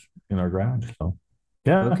tools in our garage. So,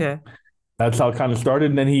 Okay. That's how it kind of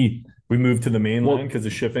started. And then we moved to the mainland because the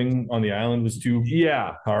shipping on the island was too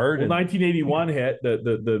hard. Well, 1981 hit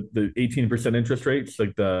the 18% interest rates,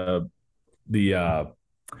 like the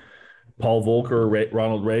Paul Volcker,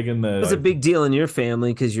 Ronald Reagan. It was a big deal in your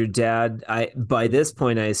family because your dad, by this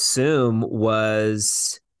point, I assume,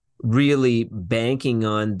 was really banking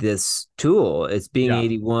on this tool. It's being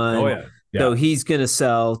 81. Oh, yeah. So he's going to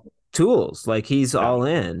sell tools. Like he's all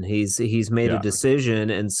in. He's made a decision,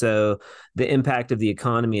 and so the impact of the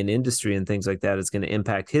economy and industry and things like that is going to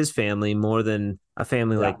impact his family more than a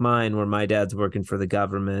family like mine, where my dad's working for the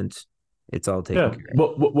government. It's all taken care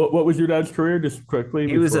of. What was your dad's career? Just quickly,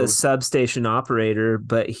 he was a substation operator,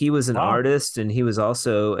 but he was an artist, and he was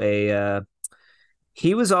also an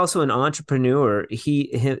entrepreneur.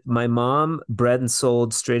 My mom bred and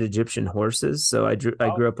sold straight Egyptian horses, so I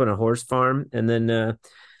grew up on a horse farm, and then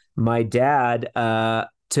my dad,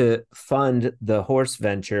 to fund the horse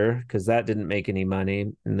venture, because that didn't make any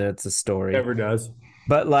money, and that's a story. Never does.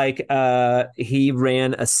 But he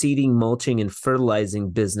ran a seeding, mulching, and fertilizing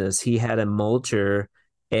business. He had a mulcher,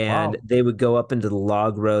 and they would go up into the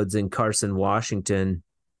log roads in Carson, Washington,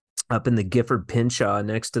 up in the Gifford Pinshaw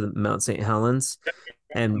next to the Mount St. Helens.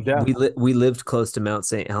 And we lived close to Mount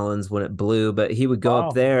St. Helens when it blew, but he would go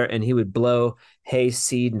up there and he would blow hay,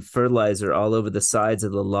 seed, and fertilizer all over the sides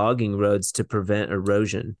of the logging roads to prevent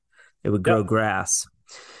erosion. It would grow grass.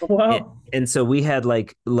 Wow. And so we had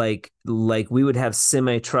like we would have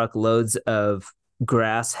semi-truck loads of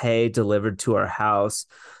grass hay delivered to our house.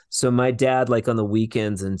 So my dad, like on the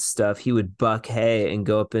weekends and stuff, he would buck hay and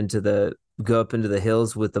go up into the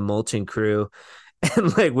hills with the mulching crew,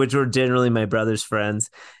 and which were generally my brother's friends.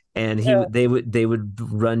 And they would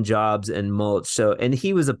run jobs and mulch. So, and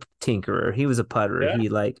he was a tinkerer. He was a putterer.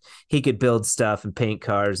 Yeah. He could build stuff and paint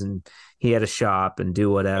cars, and he had a shop and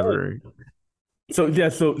do whatever. So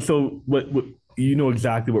what you know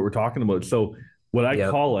exactly what we're talking about. So what I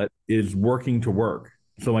call it is working to work.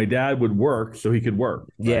 So my dad would work so he could work.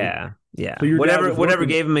 Right? Yeah. So whatever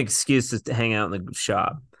gave him excuses to hang out in the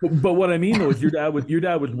shop. But what I mean though is your dad was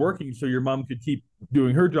working so your mom could keep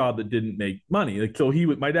doing her job that didn't make money.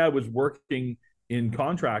 My dad was working in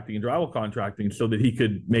contracting and drywall contracting so that he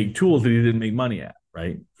could make tools that he didn't make money at.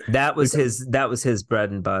 Right. That was his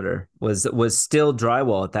bread and butter was still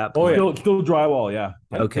drywall at that point. Still drywall. Yeah.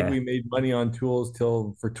 Okay. We made money on tools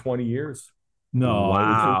for 20 years. No.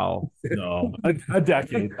 Wow. A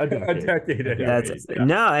decade. That's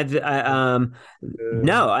no.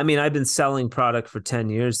 I mean, I've been selling product for 10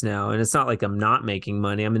 years now, and it's not like I'm not making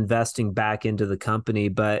money. I'm investing back into the company,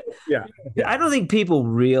 but I don't think people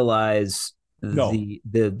realize the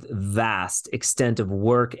vast extent of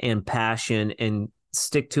work and passion and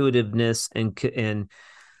stick-to-itiveness and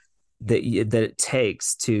that it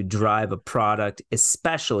takes to drive a product,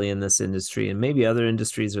 especially in this industry. And maybe other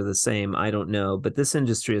industries are the same, I don't know, but this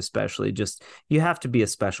industry especially, just you have to be a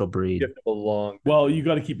special breed. You have to belong. Well, you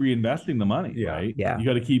got to keep reinvesting the money, right? Yeah. You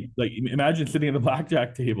got to keep, imagine sitting at the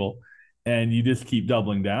blackjack table and you just keep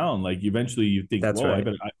doubling down. Eventually you think,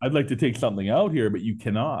 I'd like to take something out here, but you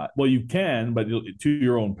cannot. Well, you can, but to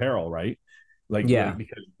your own peril, right? Because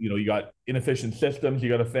you got inefficient systems you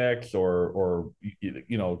got to fix, or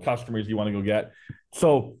customers you want to go get.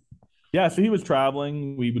 So he was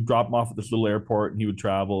traveling. We would drop him off at this little airport, and he would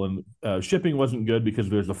travel. And shipping wasn't good because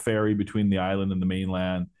there's a ferry between the island and the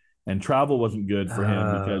mainland, and travel wasn't good for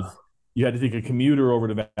him because you had to take a commuter over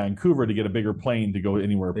to Vancouver to get a bigger plane to go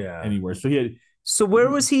anywhere. So where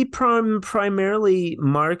was he primarily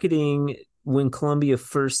marketing when Columbia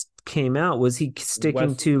first came out? Was he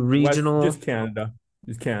sticking to regional? Just Canada.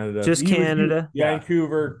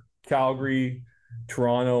 Vancouver, Calgary,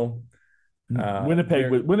 Toronto,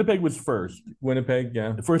 Winnipeg was first.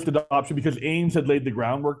 The first adoption because AMES had laid the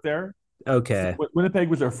groundwork there. Okay. So Winnipeg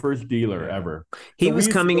was our first dealer ever. He was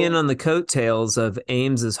coming in on the coattails of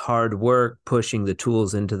AMES's hard work, pushing the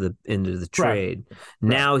tools into the trade. Right.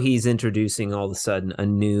 Now he's introducing all of a sudden a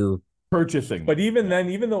new purchasing. But even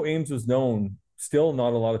then, even though AMES was known, still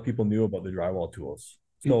not a lot of people knew about the drywall tools.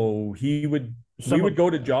 So he would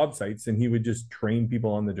go to job sites and he would just train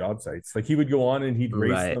people on the job sites. He would go on and he'd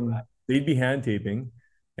race them. They'd be hand taping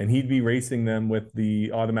and he'd be racing them with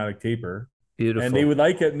the automatic taper. Beautiful. And they would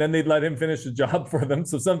like it, and then they'd let him finish the job for them.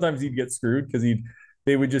 So sometimes he'd get screwed because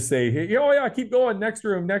they would just say, "Hey, keep going, next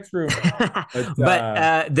room."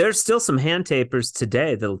 But there's still some hand tapers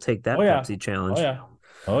today that'll take that Pepsi challenge.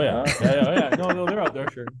 Oh yeah. No, they're out there,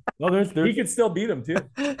 sure. No, there's he could still beat them too.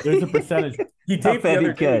 There's a percentage. He taped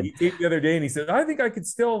the other day, and he said, "I think I could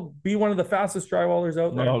still be one of the fastest drywallers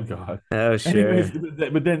out there." Oh God. Oh sure. Anyways,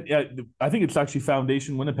 but then I think it's actually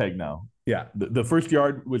Foundation Winnipeg now. Yeah. The first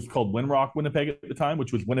yard was called Winrock Winnipeg at the time,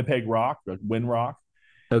 which was Winnipeg Rock, Winrock.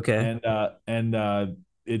 Okay. And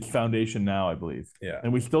it's Foundation now, I believe. Yeah.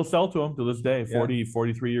 And we still sell to them to this day,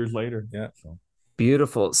 43 years later. Yeah. So.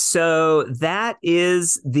 Beautiful. So that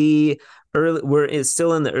is we're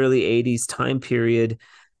still in the early 80s time period.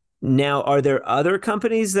 Now, are there other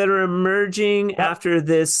companies that are emerging after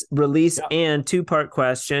this release? And two-part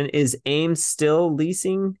question, is AMES still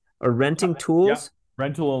leasing or renting tools?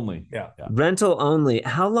 Rental only. Yeah. Rental only.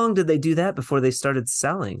 How long did they do that before they started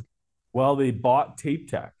selling? Well, they bought Tape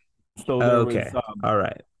Tech. So Okay. All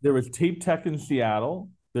right. There was Tape Tech in Seattle.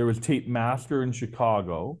 There was Tape Master in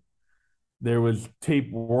Chicago. There was Tape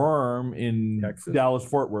Worm in Texas. Dallas,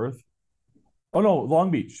 Fort Worth. Oh no, Long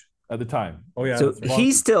Beach at the time. Oh yeah. So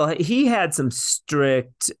he had some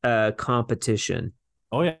strict competition.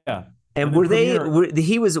 Oh yeah. And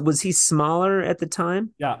was he smaller at the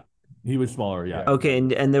time? Yeah, he was smaller. Yeah. Okay,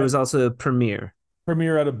 and there was also a Premier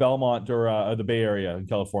out of Belmont or the Bay Area in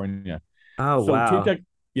California. Oh so wow.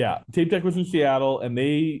 Tape Tech was in Seattle, and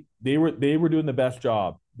they were doing the best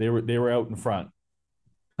job. They were out in front.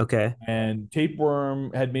 Okay. And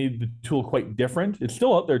Tapeworm had made the tool quite different. It's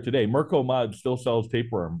still out there today. Mirko Mud still sells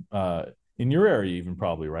Tapeworm in your area, even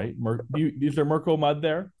probably, right? Is there Mirko Mud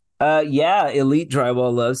there? Yeah, Elite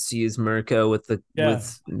Drywall loves to use Mirko with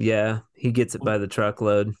he gets it by the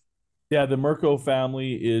truckload. Yeah, the Mirko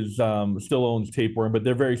family is still owns Tapeworm, but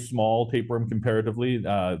they're very small Tapeworm comparatively.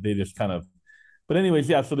 They just kind of, but anyways,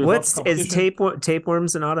 yeah. So there's is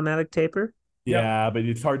Tapeworm's an automatic taper? Yeah, but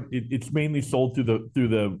it's hard. It's mainly sold through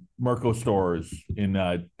the Mirko stores in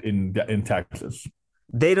Texas.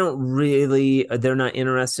 They're not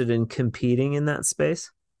interested in competing in that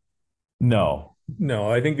space. No,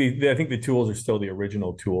 I think the tools are still the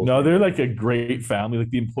original tools. No, they're like a great family.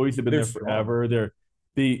 Like the employees have been there forever. I'm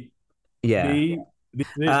not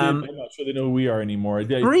sure they know who we are anymore.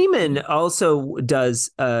 Freeman also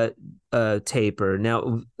does taper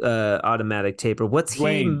now, automatic taper. What's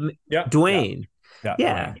Dwayne? Dwayne. Yeah.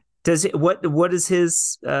 Dwayne. Does it? What is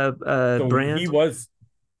his brand? He was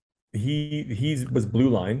Blue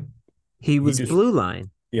Line. He was Blue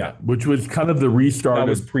Line. Yeah, which was kind of the restart. That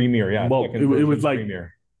was Premier. Yeah, well, it was like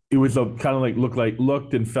Premier. It was a kind of like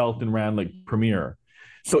looked and felt and ran like Premier.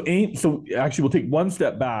 So actually, we'll take one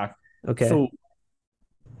step back. Okay. So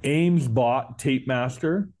AMES bought Tape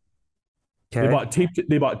Master. Okay.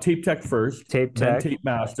 They bought Tape Tech first. Tape then Tech. Tape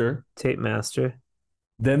Master.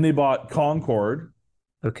 Then they bought Concord.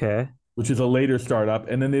 Okay. Which is a later startup,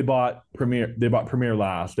 and then they bought Premier. They bought Premier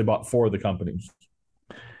last. They bought 4 of the companies,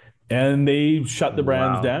 and they shut the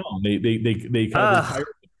brands down. They kind of retired.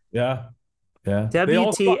 Yeah.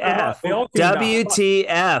 WTF?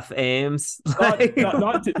 WTF, AMES.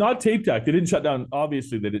 Not Tape Tech. They didn't shut down.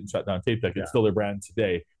 Obviously, they didn't shut down Tape Tech. It's still their brand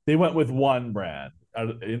today. They went with one brand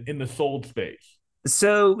in the sold space.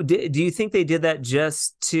 So, do you think they did that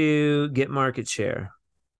just to get market share?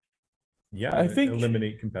 Yeah, I think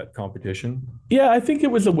eliminate competition. Yeah, I think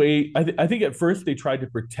it was a way. I think at first they tried to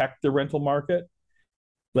protect the rental market,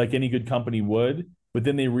 like any good company would. But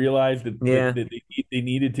then they realized that they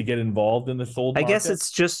needed to get involved in the sold market. I guess it's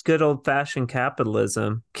just good old fashioned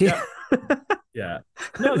capitalism. Yeah. Yeah.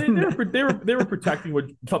 No, they were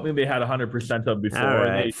protecting something they had 100% of before. All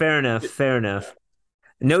right. Fair enough.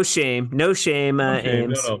 No shame, AMES.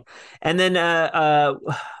 No. And then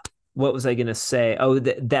what was I going to say? Oh,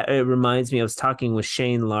 that it reminds me. I was talking with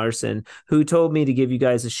Shane Larson, who told me to give you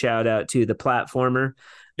guys a shout out to the platformer.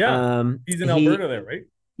 Yeah, he's in Alberta there, right?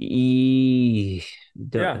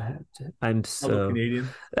 I'm so fellow Canadian.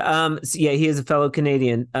 He is a fellow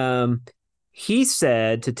Canadian. He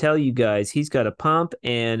said to tell you guys he's got a pump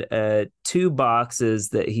and 2 boxes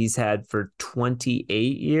that he's had for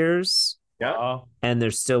 28 years. Yeah, and they're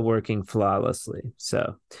still working flawlessly.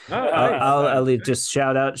 So I'll leave just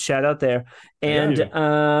shout out there. And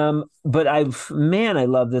but I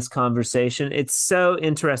love this conversation. It's so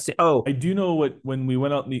interesting. Oh, I do know when we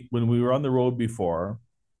went out when we were on the road before,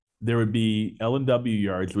 there would be L&W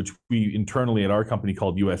yards, which we internally at our company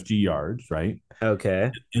called USG yards, right?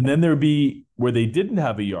 Okay. And then there would be where they didn't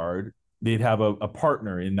have a yard, they'd have a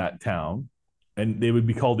partner in that town, and they would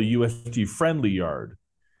be called a USG friendly yard.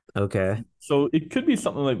 Okay. So it could be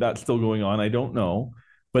something like that still going on. I don't know,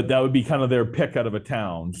 but that would be kind of their pick out of a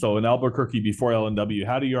town. So in Albuquerque, before L&W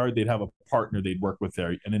had a yard, they'd have a partner they'd work with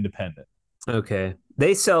there, an independent. Okay.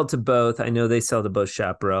 They sell to both. I know they sell to both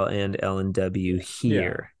Chaparral and L&W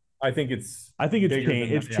here. Yeah. I think it's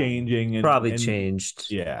changing. And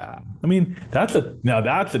changed. Yeah. I mean, that's a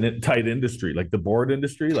tight industry, like the board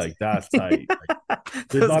industry, like that's tight. Like,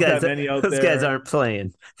 there's not that many out there. Those guys aren't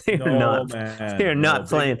playing. They're not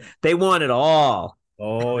playing. They want it all.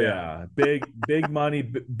 Oh yeah. Big money,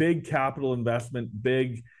 big capital investment,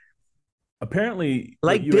 big. Apparently,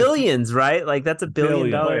 like billions, right? Like that's $1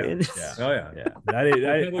 billion industry. Yeah.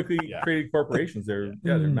 That publicly traded corporations. They're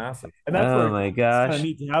massive. And that's my gosh! I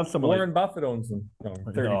need to have someone. Warren Buffett owns them.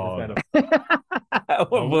 30%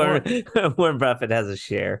 of. Warren Buffett has a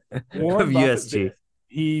share of USG.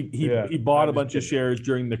 he bought a bunch of shares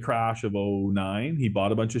during the crash of '09. He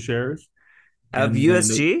bought a bunch of shares of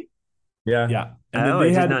USG. Yeah. And then I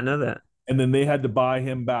did not know that. And then they had to buy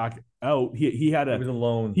him back out. He had it was a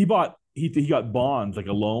loan. He got bonds, like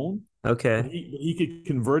a loan. Okay. He could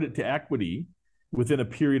convert it to equity within a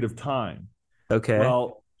period of time. Okay.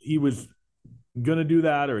 Well, he was going to do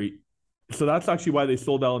that, so that's actually why they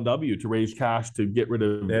sold L&W, to raise cash to get rid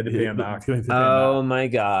of. They had to pay him back. Oh my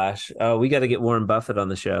gosh! Oh, we got to get Warren Buffett on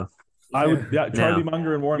the show. I would, Charlie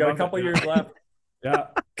Munger and Warren. You got Buffett, a couple years left. Yeah,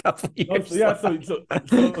 couple years. So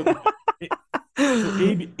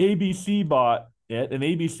ABC bought it, and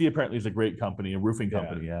ABC apparently is a great company, a roofing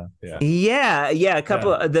company. Yeah. A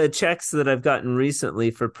couple of the checks that I've gotten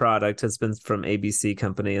recently for product has been from ABC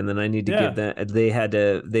company, and then I need to give that.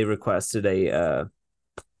 They requested a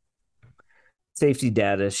safety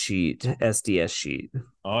data sheet, SDS sheet.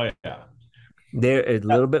 Oh yeah, they're a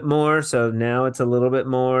little bit more. So now it's a little bit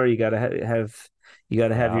more. You got to have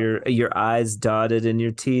your I's dotted and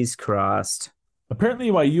your T's crossed.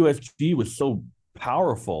 Apparently, why USG was so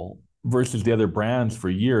powerful versus the other brands for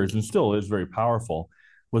years, and still is very powerful,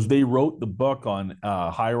 was they wrote the book on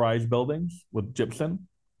high-rise buildings with gypsum,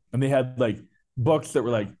 and they had like books that were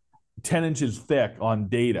like 10 inches thick on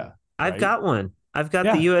data. I've got one. I've got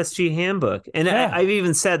the USG handbook. And I've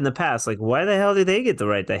even said in the past, like, why the hell did they get to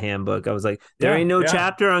write the handbook? I was like, there ain't no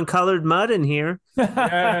chapter on colored mud in here. You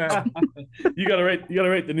gotta write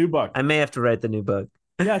the new book. I may have to write the new book.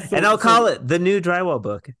 Yeah, and I'll call it the new drywall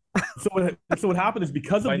book. So what happened is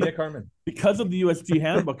because of the USG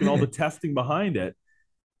handbook and all the testing behind it,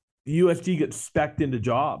 the USG gets spec'd into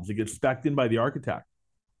jobs. It gets spec'd in by the architect.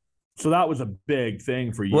 So that was a big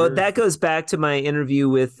thing for years. Well, that goes back to my interview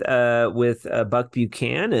with Buck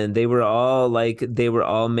Buchanan. They were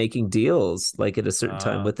all making deals like at a certain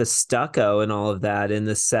time with the stucco and all of that in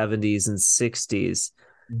the 70s and 60s.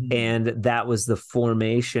 Mm-hmm. And that was the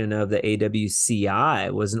formation of the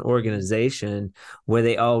AWCI, was an organization where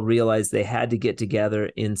they all realized they had to get together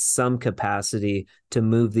in some capacity to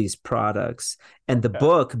move these products. And the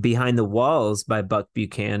book Behind the Walls by Buck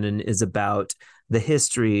Buchanan is about the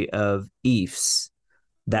history of EIFS,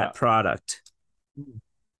 that product.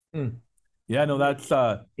 Yeah, no, that's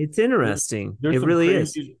it's interesting. It really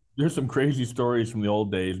is. There's some crazy stories from the old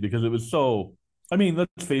days because it was so. I mean,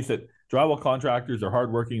 let's face it. Drywall contractors are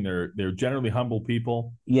hardworking. They're generally humble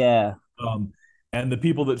people. Yeah. And the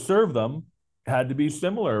people that serve them had to be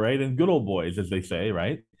similar, right? And good old boys, as they say,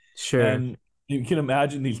 right? Sure. And you can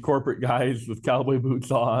imagine these corporate guys with cowboy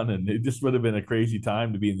boots on, and it just would have been a crazy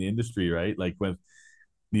time to be in the industry, right? Like with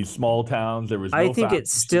these small towns, there was. I think it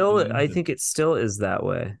still is that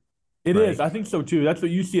way. It is. I think so too. That's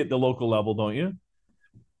what you see at the local level, don't you?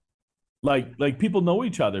 Like people know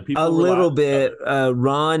each other. People a little bit.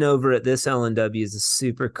 Ron over at this L&W is a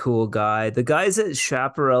super cool guy. The guys at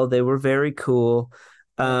Chaparral, they were very cool.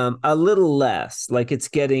 A little less. Like it's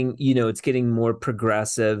getting more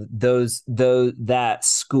progressive. That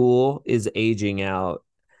school is aging out,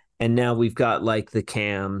 and now we've got like the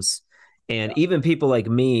cams, and even people like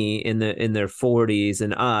me in their 40s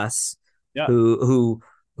and us, who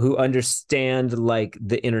understand like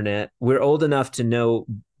the internet. We're old enough to know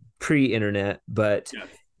pre-internet, but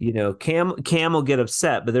Cam will get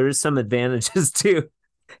upset, but there is some advantages to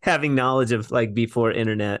having knowledge of like before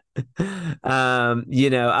internet. I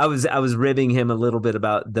was ribbing him a little bit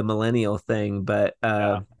about the millennial thing, but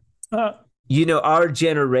our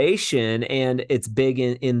generation, and it's big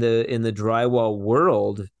in the drywall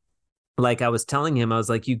world. Like I was telling him, I was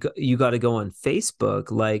like, you got to go on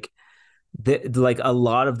Facebook. Like a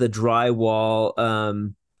lot of the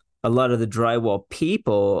drywall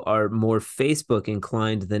people are more Facebook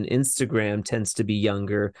inclined than Instagram tends to be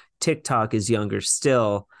younger. TikTok is younger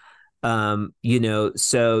still. So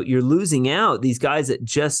you're losing out. These guys that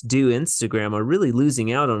just do Instagram are really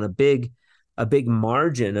losing out on a big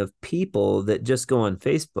margin of people that just go on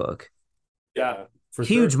Facebook. Yeah. For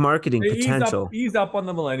huge marketing potential. He's up on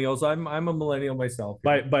the millennials. I'm a millennial myself.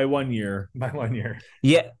 By 1 year. By 1 year.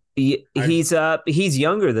 Yeah. He's up. He's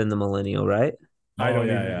younger than the millennial, right?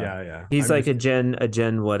 He's like a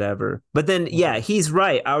gen whatever. But then he's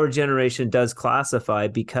right. Our generation does classify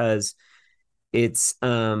because it's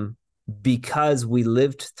because we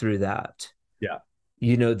lived through that. Yeah.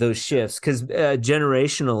 Those shifts, because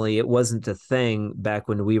generationally it wasn't a thing back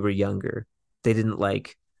when we were younger. They didn't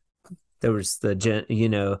like. There was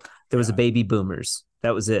the a baby boomers.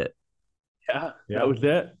 That was it. Yeah, that was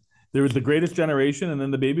it. There was the greatest generation, and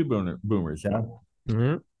then the baby boomers. Yeah.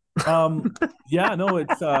 Mm-hmm.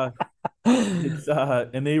 It's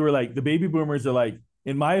and they were like, the baby boomers are like,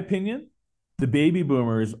 in my opinion, the baby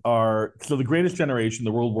boomers are so the greatest generation,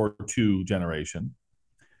 the World War II generation,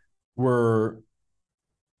 were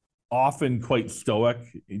often quite stoic.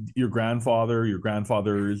 Your grandfather, your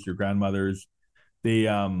grandfathers, your grandmothers, they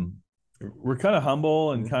were kind of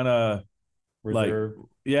humble and kind of like,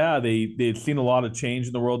 yeah, they'd seen a lot of change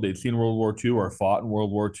in the world. They'd seen World War II or fought in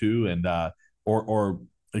World War II, and or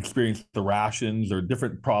experienced the rations or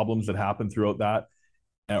different problems that happened throughout that,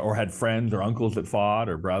 or had friends or uncles that fought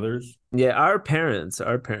or brothers. Yeah, our parents.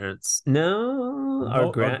 No,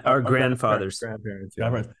 our grandfathers. Grandparents. Yeah.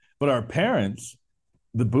 Grandparents. But our parents,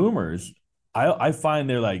 the boomers, I find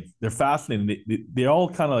they're fascinating. They all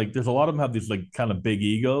kind of like, there's a lot of them have these like kind of big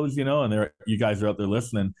egos, and you guys are out there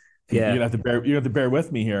listening. Yeah. You're gonna have to bear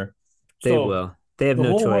with me here. They will. They have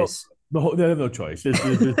no choice. They have no choice.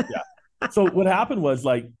 Yeah. So what happened was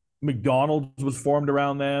like McDonald's was formed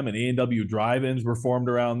around them, and A&W drive-ins were formed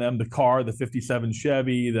around them. The 57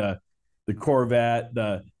 Chevy, the Corvette,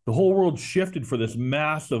 the whole world shifted for this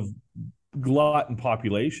massive glut in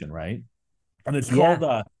population, right? And it's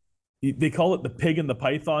called they call it the pig and the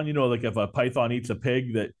python. Like if a python eats a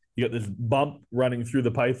pig, that you got this bump running through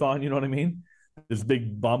the python. You know what I mean? This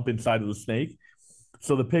big bump inside of the snake.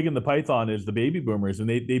 So the pig and the python is the baby boomers, and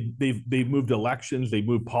they've moved elections, they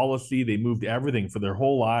moved policy, they moved everything for their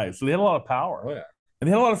whole lives. So they had a lot of power. Oh yeah, and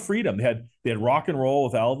they had a lot of freedom. They had rock and roll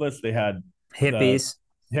with Elvis. They had hippies.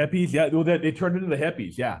 Yeah. Well, they turned into the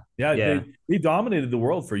hippies. Yeah. They dominated the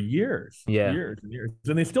world for years. Yeah. Years and years,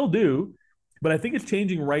 and they still do. But I think it's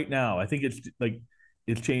changing right now. I think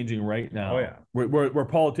it's changing right now. Oh yeah, where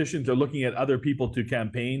politicians are looking at other people to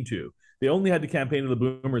campaign to. They only had to campaign to the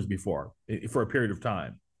boomers before for a period of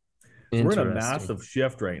time. So we're in a massive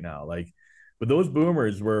shift right now. But those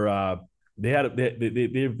boomers were they thought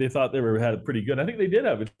they had it pretty good. I think they did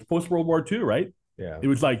have it post World War II, right? Yeah. It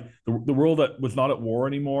was like the world that was not at war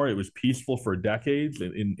anymore. It was peaceful for decades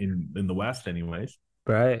in the West, anyways.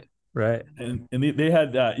 Right. And they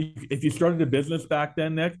had if you started a business back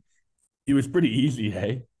then, Nick, it was pretty easy,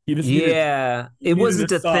 hey. It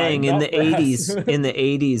wasn't a thing in the 80s. In the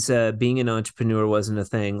 80s, being an entrepreneur wasn't a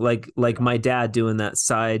thing. Like my dad doing that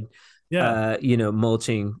side,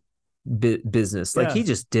 mulching business. Like he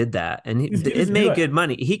just did that, and it made good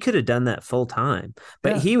money. He could have done that full time,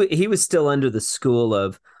 but he was still under the school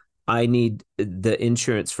of, I need the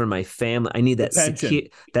insurance for my family. I need that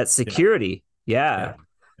security. Yeah.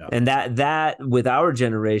 And that with our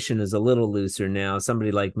generation is a little looser now.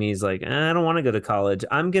 Somebody like me is like, I don't want to go to college.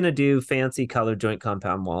 I'm going to do fancy color joint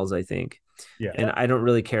compound walls, I think. Yeah. And I don't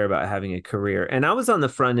really care about having a career. And I was on the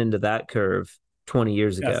front end of that curve 20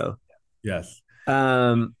 years ago. Yes.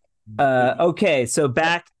 Okay. So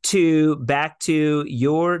back to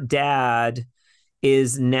your dad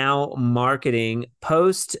is now marketing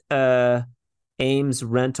post AMES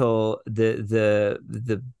rental.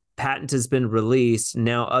 The patent has been released.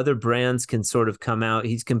 Now other brands can sort of come out.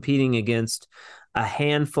 He's competing against a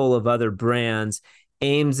handful of other brands.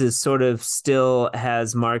 AMES is sort of still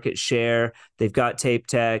has market share. They've got Tape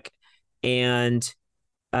Tech, and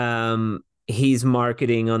he's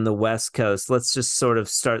marketing on the West Coast. Let's just sort of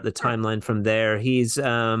start the timeline from there. He's,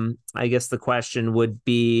 I guess the question would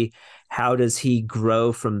be, how does he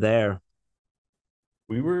grow from there?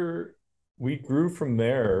 We grew from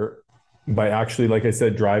there by actually, like I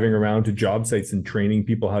said, driving around to job sites and training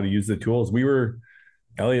people how to use the tools.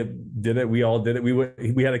 Elliot did it. We all did it.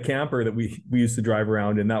 We had a camper that we used to drive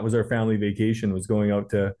around, and that was our family vacation, was going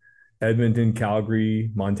out to Edmonton,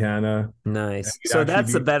 Calgary, Montana. Nice. So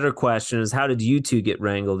that's the better question, is how did you two get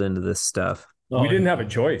wrangled into this stuff? We didn't have a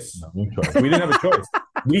choice. We didn't have a choice.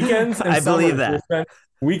 Weekends and I believe that.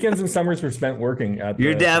 Weekends and summers were spent working at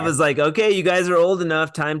your dad was like, okay, you guys are old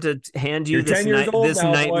enough, time to hand you this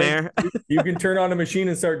nightmare. You can turn on a machine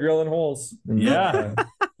and start drilling holes. Yeah.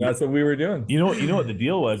 That's what we were doing. You know what the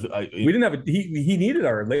deal was? We didn't have he needed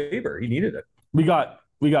our labor. He needed it. We had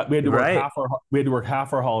to work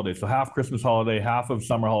half our holidays. So half Christmas holiday, half of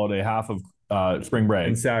summer holiday, half of spring break.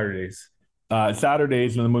 And Saturdays. And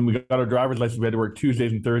then when we got our driver's license, we had to work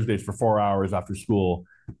Tuesdays and Thursdays for 4 hours after school.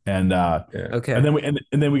 And okay. And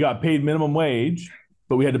then we got paid minimum wage,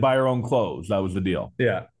 but we had to buy our own clothes. That was the deal.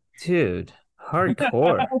 Yeah. Dude,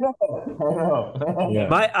 hardcore. I know.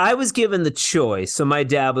 Yeah. I was given the choice. So my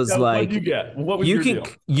dad was like, what did you get? What was your deal?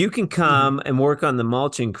 You can come and work on the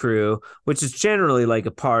mulching crew, which is generally like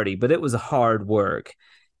a party, but it was hard work.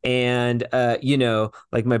 And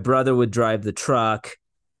like my brother would drive the truck.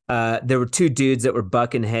 There were two dudes that were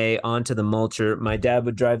bucking hay onto the mulcher. My dad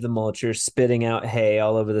would drive the mulcher, spitting out hay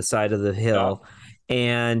all over the side of the hill. Yeah.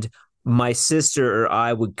 And my sister or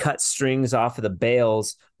I would cut strings off of the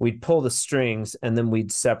bales, we'd pull the strings, and then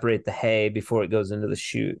we'd separate the hay before it goes into the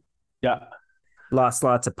chute. Yeah. Lost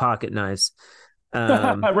lots of pocket knives.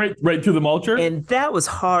 Right to the mulcher. And that was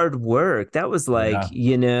hard work. That was like,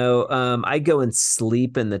 I go and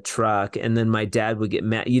sleep in the truck, and then my dad would get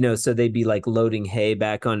mad, so they'd be like loading hay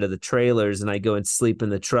back onto the trailers, and I go and sleep in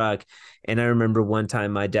the truck. And I remember one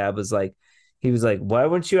time my dad was like, why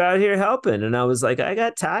weren't you out here helping? And I was like, I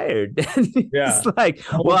got tired. And he's like,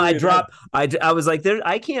 well, I was like,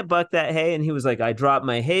 I can't buck that hay. And he was like, I dropped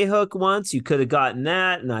my hay hook once. You could have gotten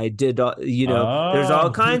that. And I did, there's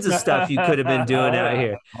all kinds of stuff you could have been doing out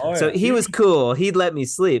here. So he was cool. He'd let me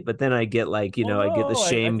sleep, but then I get like, I get the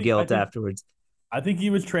shame guilt afterwards. I think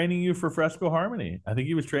he was training you for Fresco Harmony. I think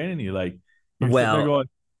he was training you like,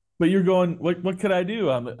 but you're going, what could I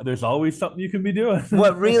do? There's always something you can be doing.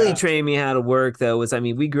 What really trained me how to work, though, was,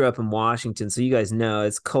 we grew up in Washington, so you guys know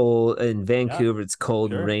it's cold. In Vancouver, it's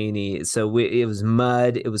cold and rainy. So it was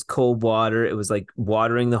mud. It was cold water. It was like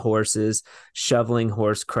watering the horses, shoveling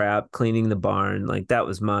horse crap, cleaning the barn. Like that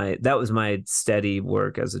was my steady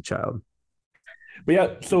work as a child. But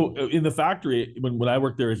yeah, so in the factory, when I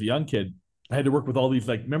worked there as a young kid, I had to work with all these,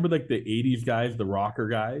 like, remember like the 80s guys, the rocker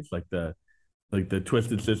guys, like the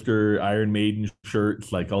Twisted Sister, Iron Maiden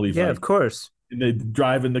shirts, like all these. Yeah, of course. And they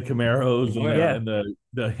drive in the Camaros and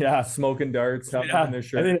the smoking darts in their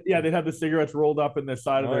shirt. They'd have the cigarettes rolled up in the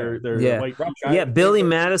side of their white. Yeah, Billy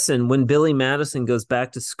Madison. When Billy Madison goes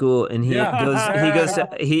back to school and he goes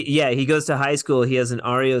to high school, he has an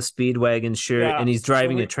REO Speedwagon shirt and he's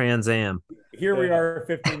driving a Trans Am. Here we are,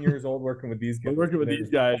 15 years old, working with these guys. We're working with these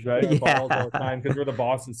guys, right? Balls all the time because we're the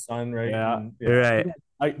boss's son, right? Yeah, right.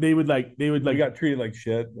 They would got treated like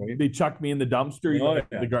shit. Right? They chucked me in the dumpster.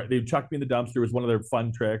 They chucked me in the dumpster was one of their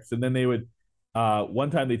fun tricks, and then they would.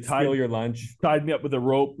 One time they steal your lunch, tied me up with a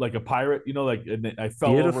rope like a pirate, and I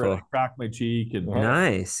fell over and I cracked my cheek. And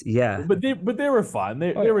nice, yeah. But they were fun.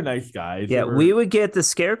 They were nice guys. Yeah, we would get the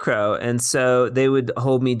scarecrow, and so they would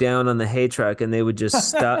hold me down on the hay truck, and they would just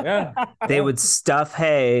stuff. They would stuff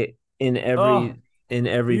hay in every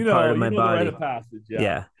part of my body. The rite of passage,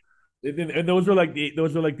 yeah. And those were like the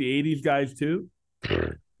 80s guys too.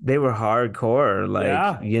 They were hardcore,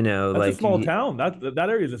 that's a small town. That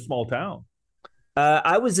area is a small town.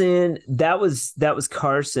 I was in that was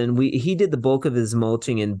Carson. He did the bulk of his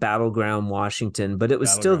mulching in Battleground, Washington, but it was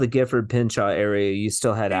still the Gifford Pinchot area. You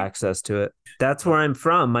still had access to it. That's where I'm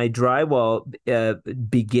from. My drywall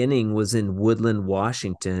beginning was in Woodland,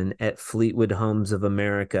 Washington, at Fleetwood Homes of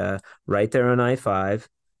America, right there on I-5.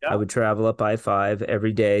 Yeah. I would travel up I-5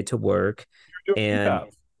 every day to work, and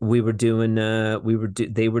they were doing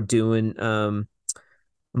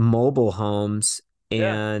mobile homes.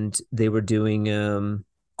 And they were doing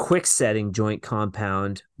quick setting joint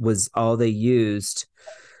compound was all they used,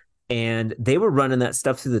 and they were running that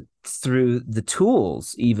stuff through the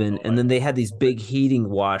tools even, and then they had these big heating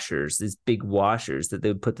washers, these big washers that they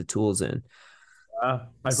would put the tools in.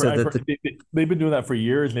 They've been doing that for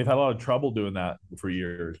years, and they've had a lot of trouble doing that for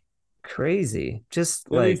years. Crazy,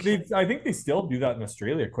 I think they still do that in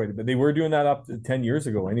Australia quite a bit. They were doing that up to 10 years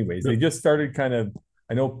ago, anyways. They just started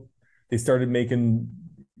they started making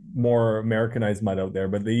more Americanized mud out there,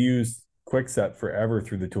 but they used Quickset forever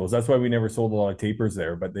through the tools. That's why we never sold a lot of tapers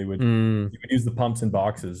there, but they would use the pumps and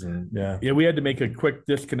boxes, and we had to make a quick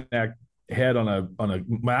disconnect head on a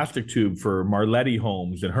mastic tube for Marletti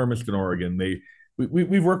Homes in Hermiston, Oregon.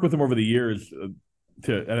 We've worked with them over the years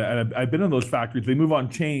and I've been in those factories. They move on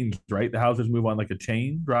chains, right? The houses move on like a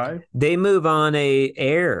chain drive. They move on a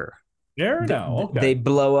air now. Okay. They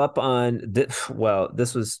blow up on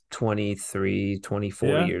this was 24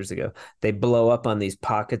 years ago. They blow up on these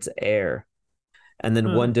pockets of air, and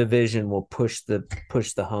then one division will push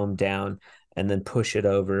the home down and then push it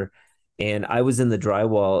over. And I was in the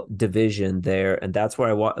drywall division there, and that's where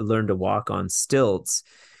I learned to walk on stilts.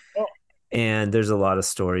 And there's a lot of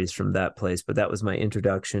stories from that place, but that was my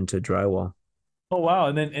introduction to drywall. Oh wow!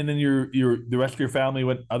 And then the rest of your family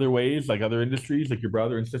went other ways, like other industries, like your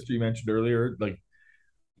brother and sister you mentioned earlier. Like,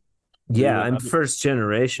 I'm first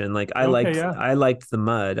generation. Like I liked the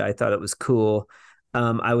mud. I thought it was cool.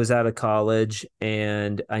 I was out of college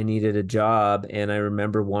and I needed a job, and I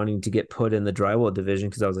remember wanting to get put in the drywall division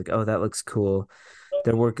because I was like, oh, that looks cool.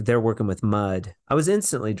 They're working with mud. I was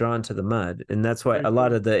instantly drawn to the mud, and that's why a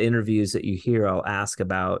lot of the interviews that you hear, I'll ask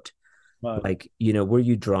about. Like, were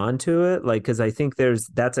you drawn to it? Like, because I think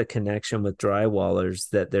that's a connection with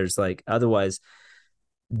drywallers that there's like, otherwise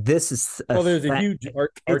this is there's a huge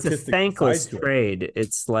it's a thankless trade.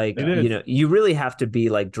 It's like, you really have to be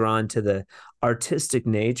like drawn to the artistic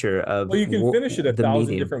nature of. Well, you can finish it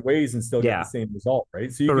 1,000 different ways and still get the same result,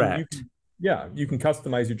 right? So Yeah, you can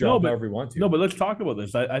customize your job however you want to. No, but let's talk about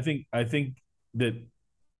this. I think that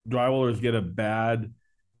drywallers get a bad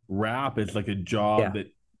rap. It's like a job that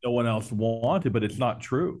no one else wanted, but it's not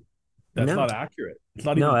true. That's not accurate. It's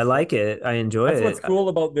not even. No, I like it. I enjoy it. That's what's cool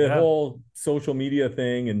about the whole social media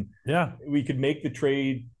thing, and we could make the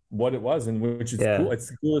trade what it was, and which is cool. It's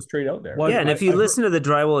the coolest trade out there. Well, and if you listen to the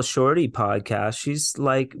Drywall Shorty podcast, she's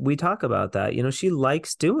like, we talk about that. You know, she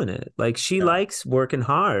likes doing it. Like she likes working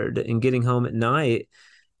hard and getting home at night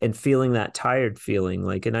and feeling that tired feeling.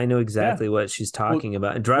 Like, and I know exactly what she's talking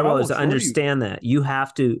about. And drywallers understand that you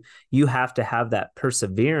have to have that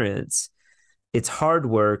perseverance. It's hard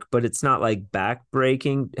work, but it's not like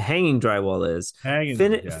back-breaking. Hanging drywall is.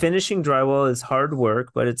 Finishing drywall is hard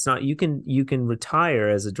work, but it's not. You can retire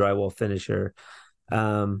as a drywall finisher.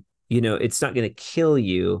 You know, it's not going to kill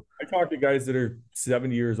you. I talk to guys that are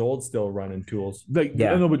 70 years old still running tools. But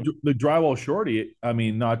the Drywall Shorty, I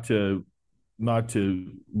mean, not to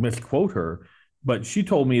misquote her, but she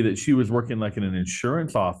told me that she was working like in an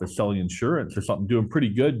insurance office selling insurance or something, doing pretty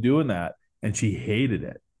good doing that, and she hated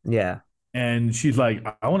it. Yeah. And she's like,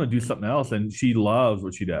 I want to do something else, and she loves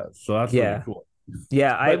what she does. So that's really cool.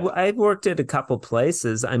 Yeah, I've worked at a couple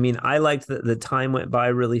places. I mean, I liked that the time went by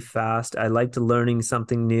really fast. I liked learning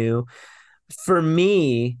something new. For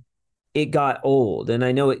me, it got old, and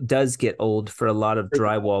I know it does get old for a lot of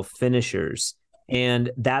drywall finishers.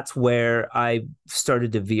 And that's where I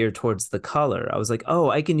started to veer towards the color. I was like, oh,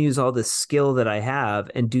 I can use all this skill that I have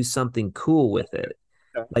and do something cool with it.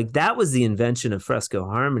 Like that was the invention of Fresco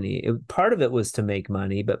Harmony. Part of it was to make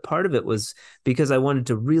money, but part of it was because I wanted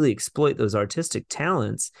to really exploit those artistic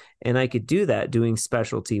talents, and I could do that doing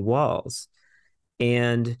specialty walls.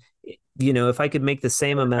 And you know, if I could make the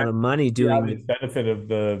same amount of money doing the benefit of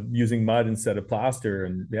the using mud instead of plaster,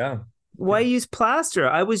 and why use plaster?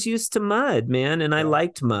 I was used to mud, man, and I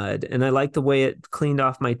liked mud, and I liked the way it cleaned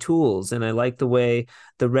off my tools, and I liked the way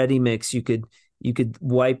the ready mix you could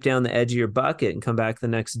wipe down the edge of your bucket and come back the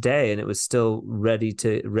next day and it was still ready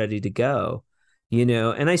to go, you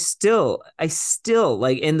know. And I still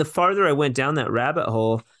like, and the farther I went down that rabbit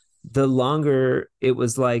hole, the longer it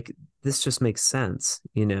was like, this just makes sense,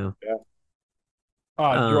 you know.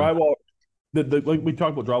 Drywall, like we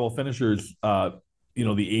talked about drywall finishers, you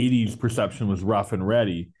know, the 80s perception was rough and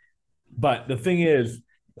ready, but the thing is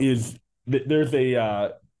that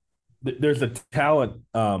there's a talent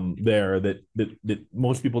there that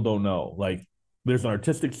most people don't know. Like there's an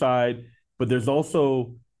artistic side, but there's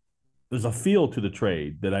a feel to the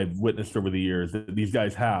trade that I've witnessed over the years that these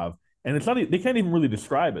guys have. And it's not, they can't even really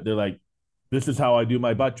describe it. They're like, this is how I do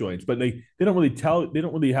my butt joints, but they don't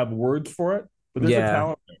really have words for it, but there's a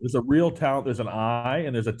talent there. There's a real talent. There's an eye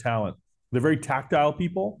and there's a talent. They're very tactile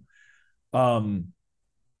people.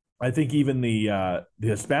 I think even the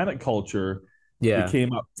Hispanic culture, that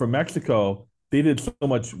came up from Mexico, they did so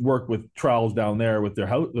much work with trowels down there with their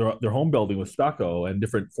house, their home building with stucco and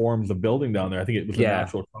different forms of building down there. I think it was a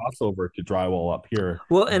natural crossover to drywall up here.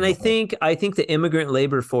 Well, and I think the immigrant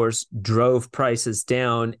labor force drove prices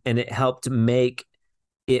down, and it helped make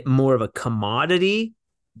it more of a commodity.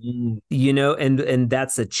 You know, and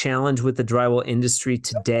that's a challenge with the drywall industry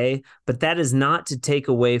today. But that is not to take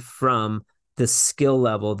away from the skill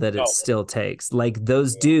level that it still takes. Like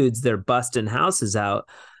those dudes, they're busting houses out,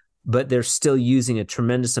 but they're still using a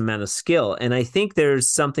tremendous amount of skill. And I think there's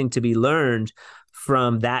something to be learned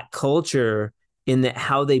from that culture in that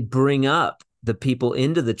how they bring up the people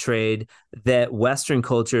into the trade that Western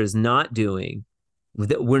culture is not doing.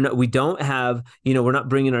 We're not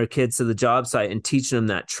bringing our kids to the job site and teaching them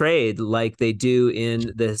that trade like they do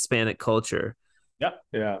in the Hispanic culture.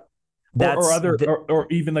 Yeah. Or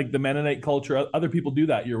even like the Mennonite culture. Other people do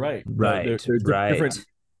that. You're right. Right. There's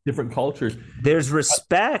different cultures. There's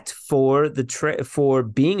respect for for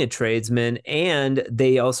being a tradesman, and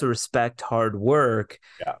they also respect hard work.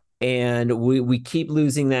 Yeah. And we keep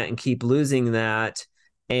losing that and keep losing that.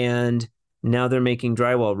 And now they're making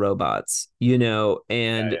drywall robots, you know,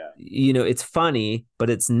 and you know, it's funny, but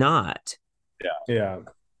it's not. Yeah.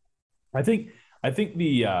 I think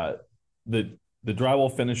the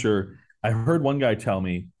drywall finisher, I heard one guy tell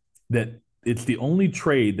me that it's the only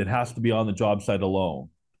trade that has to be on the job site alone.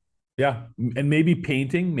 Yeah. And maybe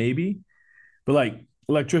painting, but like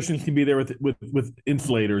electricians can be there with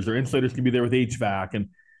insulators, or insulators can be there with HVAC,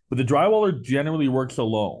 but the drywaller generally works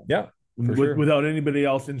alone. Yeah. Without anybody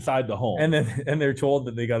else inside the home. And they're told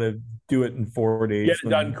that they got to do it in 4 days. Get it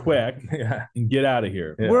done quick and get out of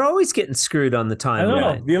here. Yeah. We're always getting screwed on the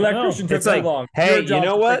timeline. The electrician took so long. Hey, you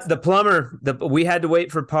know what? The plumber, we had to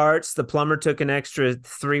wait for parts. The plumber took an extra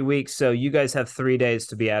 3 weeks. So you guys have 3 days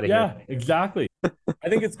to be out of here. Yeah, exactly. I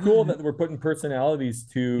think it's cool that we're putting personalities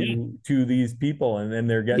to these people, and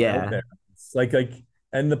they're getting out there. It's like,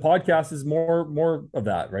 and the podcast is more of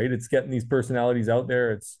that, right? It's getting these personalities out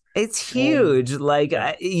there. It's huge. Like,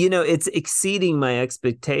 it's exceeding my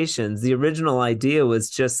expectations. The original idea was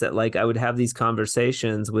just that, like, I would have these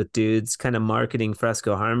conversations with dudes kind of marketing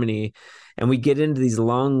Fresco Harmony, and we get into these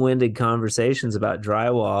long-winded conversations about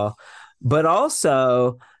drywall. But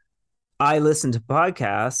also, I listened to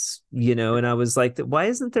podcasts, and I was like, why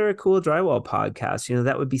isn't there a cool drywall podcast?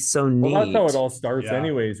 That would be so neat. Well, that's how it all starts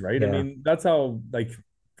anyways, right? Yeah. I mean, that's how, like,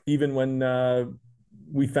 even when I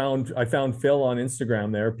found Phil on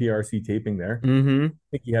Instagram there, PRC Taping there. Mm-hmm. I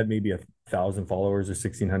think he had maybe 1,000 followers or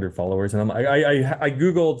 1,600 followers. And I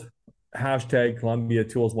Googled hashtag Columbia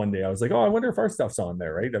Tools one day. I was like, oh, I wonder if our stuff's on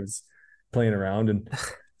there, right? I was playing around, and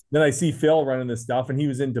then I see Phil running this stuff, and he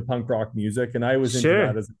was into punk rock music, and I was into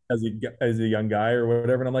that as a young guy or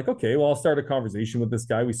whatever. And I'm like, okay, well, I'll start a conversation with this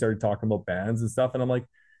guy. We started talking about bands and stuff, and I'm like,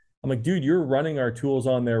 dude, you're running our tools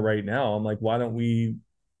on there right now. I'm like, why don't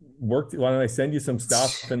I send you some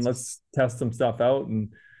stuff and let's test some stuff out?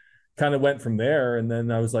 And kind of went from there. And then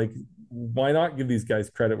I was like, why not give these guys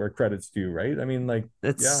credit where credit's due, right? I mean, like,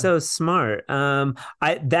 that's so smart. And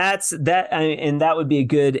that would be a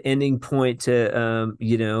good ending point to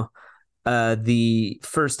the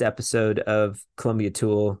first episode of Columbia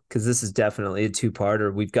Tool, because this is definitely a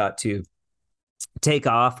two-parter. We've got to take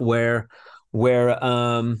off where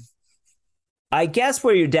I guess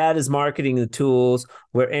where your dad is marketing the tools,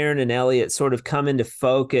 where Aaron and Elliot sort of come into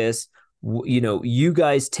focus, you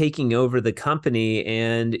guys taking over the company,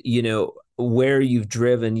 and, where you've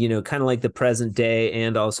driven, kind of like the present day,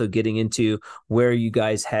 and also getting into where you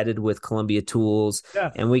guys headed with Columbia Tools.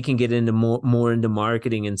 Yeah. And we can get into more into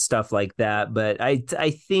marketing and stuff like that. But I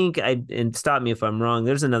think and stop me if I'm wrong,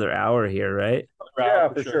 there's another hour here, right? Yeah,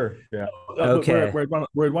 for sure. Yeah. Okay. Where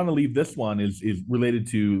I want to leave this one is related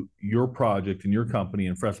to your project and your company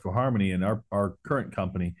and Fresco Harmony and our current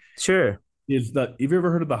company. Sure. Have you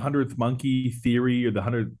ever heard of the 100th monkey theory, or the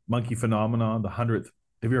 100th monkey phenomenon? Have you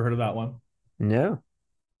ever heard of that one? No.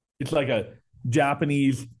 It's like a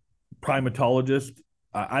Japanese primatologist.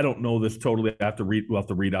 I don't know this totally. We'll have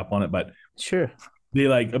to read up on it, but sure. They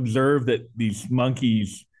like observed that these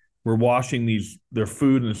monkeys were washing their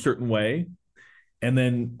food in a certain way, and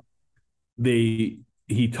then he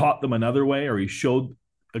taught them another way, or he showed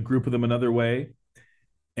a group of them another way,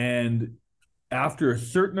 and after a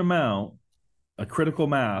certain amount, a critical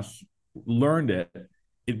mass, learned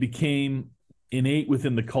it became innate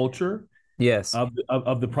within the culture. Yes.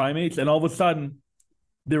 Of the primates, and all of a sudden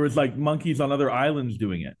there was like monkeys on other islands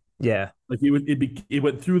doing it. Yeah. Like it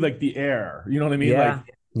went through like the air. You know what I mean? Yeah.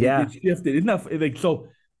 Like it shifted. Isn't that like so?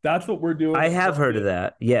 That's what we're doing. I have heard of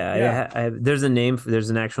that. Yeah. There's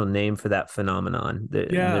an actual name for that phenomenon.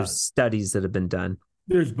 There's studies that have been done.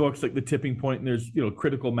 There's books like The Tipping Point, and there's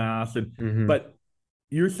critical mass, and but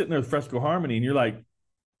you're sitting there with Fresco Harmony, and you're like,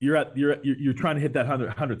 you're trying to hit that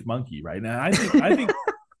 100th monkey, right? Now I think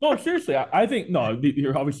no, seriously, I think no.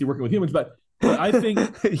 You're obviously working with humans, but I think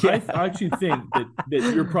I actually think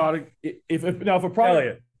that your product, if a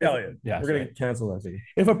product, Elliot, we're gonna cancel that thing.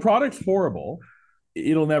 If a product's horrible,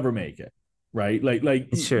 it'll never make it, right?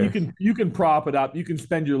 Like sure. you can prop it up, you can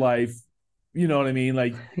spend your life, you know what I mean?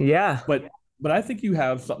 Like but I think you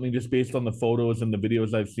have something just based on the photos and the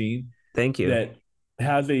videos I've seen. Thank you. That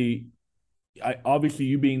has obviously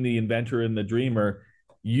you being the inventor and the dreamer,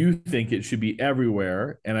 you think it should be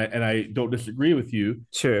everywhere, and I don't disagree with you.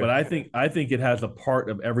 Sure. But I think it has a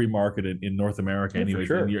part of every market in North America, anyways.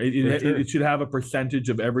 Sure. It should have a percentage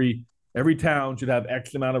of every town should have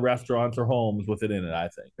X amount of restaurants or homes with it in it, I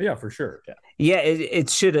think. Yeah, for sure. Yeah,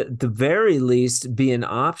 it should at the very least be an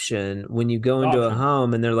option when you go into a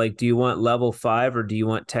home and they're like, do you want level 5 or do you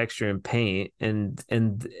want texture and paint? And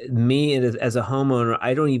me as a homeowner,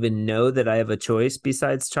 I don't even know that I have a choice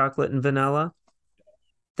besides chocolate and vanilla.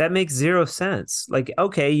 That makes zero sense. Like,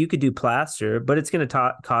 okay, you could do plaster, but it's going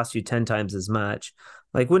to cost you 10 times as much.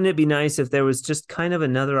 Like, wouldn't it be nice if there was just kind of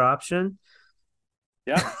another option?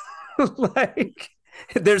 Yeah. Like,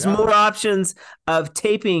 there's more options of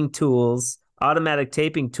taping tools, automatic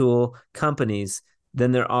taping tool companies,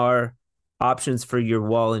 than there are options for your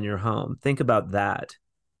wall in your home. Think about that.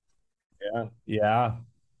 Yeah.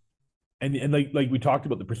 And like we talked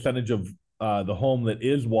about the percentage of the home that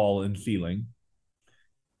is wall and ceiling.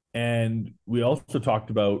 And we also talked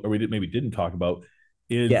about, or we didn't talk about,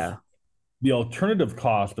 is the alternative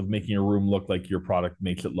cost of making a room look like your product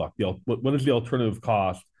makes it look. What is the alternative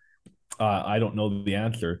cost? I don't know the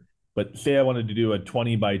answer, But say I wanted to do a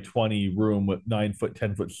 20 by 20 room with 9 foot,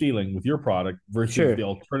 10 foot ceiling with your product versus the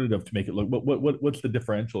alternative to make it look. What's the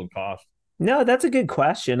differential in cost? No, that's a good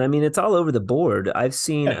question. I mean, it's all over the board. I've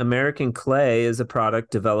seen American Clay as a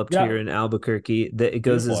product developed here in Albuquerque that it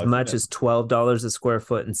goes as much as $12 a square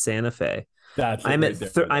foot in Santa Fe. I'm at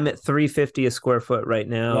 $350 a square foot right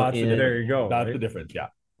now. There you go. That's the difference. Yeah.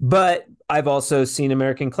 But I've also seen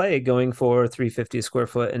American Clay going for $350 a square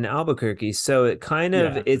foot in Albuquerque. So it kind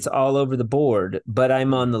of, it's all over the board, but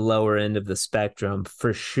I'm on the lower end of the spectrum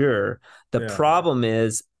for sure. The problem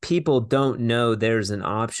is people don't know there's an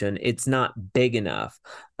option. It's not big enough.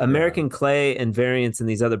 American Clay and variants and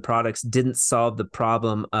these other products didn't solve the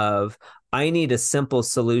problem of, I need a simple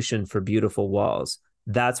solution for beautiful walls.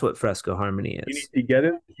 That's what Fresco Harmony is.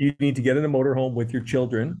 You need to get in a motorhome with your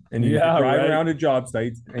children, and you need to drive around to job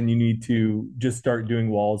sites, and you need to just start doing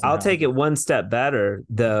walls. I'll take it one step better,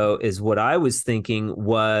 though, is what I was thinking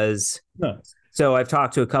was. So I've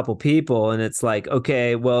talked to a couple people, and it's like,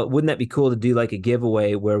 okay, well, wouldn't that be cool to do like a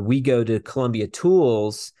giveaway where we go to Columbia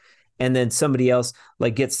Tools, and then somebody else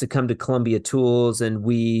like gets to come to Columbia Tools, and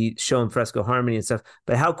we show them Fresco Harmony and stuff.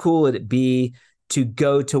 But how cool would it be to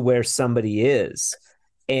go to where somebody is?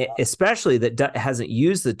 Especially that hasn't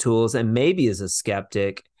used the tools and maybe is a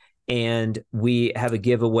skeptic, and we have a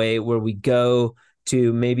giveaway where we go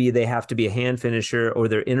to, maybe they have to be a hand finisher or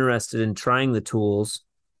they're interested in trying the tools,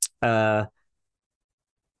 and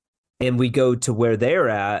we go to where they're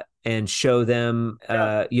at and show them,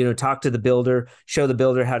 talk to the builder, show the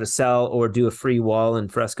builder how to sell or do a free wall in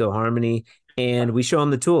Fresco Harmony, and we show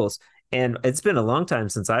them the tools. And it's been a long time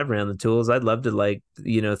since I've ran the tools. I'd love to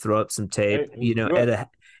throw up some tape,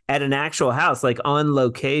 at an actual house, like on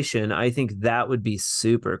location. I think that would be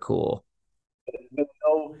super cool.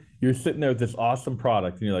 You're sitting there with this awesome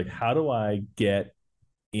product and you're like, how do I get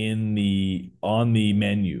on the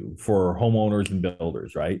menu for homeowners and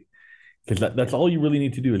builders, right? Because that's all you really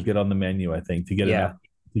need to do is get on the menu, I think, to get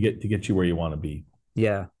to get you where you want to be.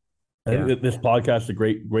 Yeah. I think this podcast is a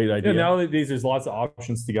great idea. Nowadays, there's lots of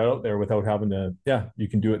options to get out there without having to. Yeah, you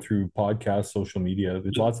can do it through podcasts, social media.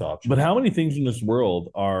 There's lots of options. But how many things in this world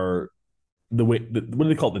are what do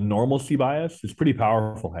they call it? The normalcy bias is pretty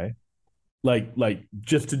powerful. Hey, like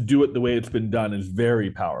just to do it the way it's been done is very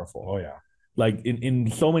powerful. Oh yeah. Like in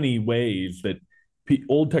so many ways that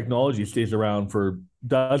old technology stays around for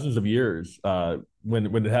dozens of years. When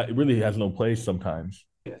it really has no place sometimes.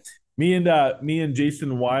 Yes. Me and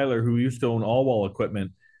Jason Weiler, who used to own All Wall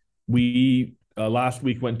Equipment, we last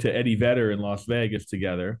week went to Eddie Vedder in Las Vegas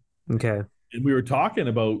together. Okay. And we were talking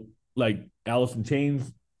about like Alice in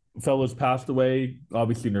Chains fellows passed away.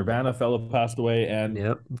 Obviously, Nirvana fellow passed away,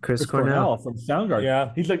 and Chris Cornell from Soundgarden.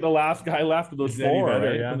 Yeah, he's like the last guy left of those four,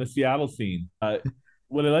 right? From the Seattle scene.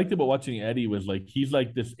 What I liked about watching Eddie was like he's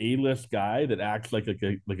like this A-list guy that acts like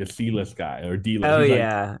a C-list guy or D-list. Oh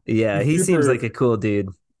yeah. He seems like a cool dude.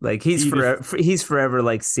 Like he's forever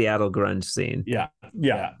like Seattle grunge scene. Yeah,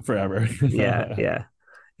 forever. yeah.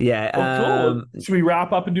 Well, cool. Should we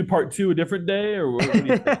wrap up and do part 2 a different day, or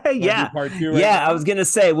yeah, part 2? Now? I was gonna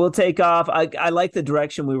say we'll take off. I like the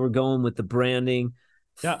direction we were going with the branding.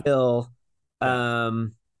 Yeah, Phil.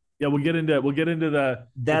 We'll get into the.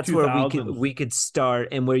 That's the where we could start,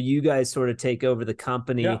 and where you guys sort of take over the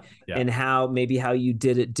company, and how you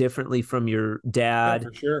did it differently from your dad. Yeah,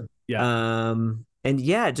 for sure. Yeah. And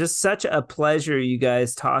just such a pleasure, you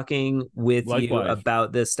guys, talking with you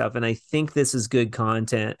about this stuff. And I think this is good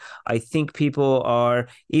content. I think people are,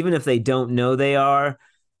 even if they don't know they are,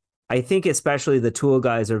 I think especially the tool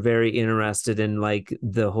guys are very interested in like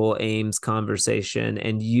the whole AMES conversation.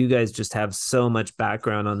 And you guys just have so much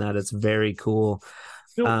background on that. It's very cool.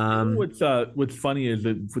 What's funny is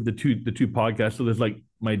that for the two podcasts, so there's like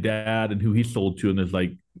my dad and who he sold to, and there's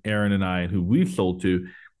like Aaron and I and who we've sold to.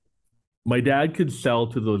 My dad could sell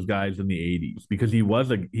to those guys in the 80s because he was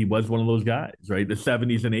one of those guys, right? The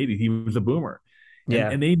 70s and 80s, he was a boomer.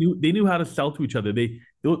 And they knew how to sell to each other.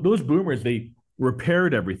 Those boomers, they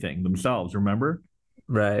repaired everything themselves, remember?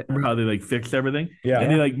 Right. Remember how they like fixed everything? Yeah.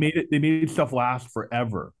 And they made stuff last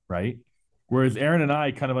forever, right? Whereas Aaron and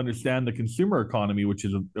I kind of understand the consumer economy, which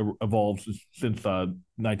has evolved since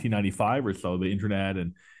 1995 or so, the internet,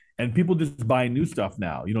 and people just buy new stuff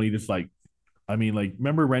now. You just like, I mean, like,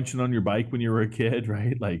 remember wrenching on your bike when you were a kid,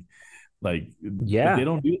 right?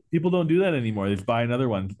 People don't do that anymore. They just buy another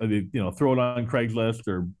one. They, throw it on Craigslist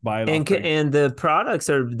or buy it. And the products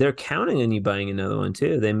they're counting on you buying another one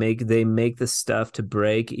too. They make the stuff to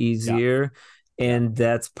break easier, and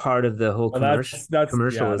that's part of the whole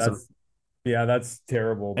commercialism. That's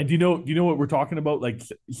terrible. And do you know what we're talking about? Like,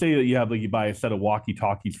 say that you buy a set of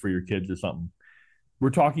walkie-talkies for your kids or something. we're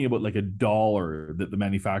talking about like $1 that the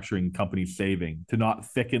manufacturing company's saving to not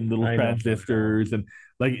thicken little transistors. And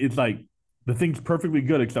like, it's like the thing's perfectly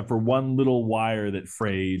good except for one little wire that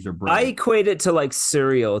frays or breaks. I equate it to like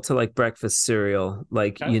cereal, to like breakfast cereal,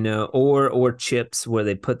 like, you know, or chips where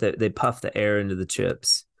they puff the air into the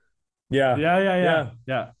chips. Yeah.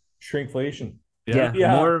 Shrinkflation.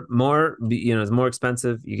 Yeah. More, you know, it's more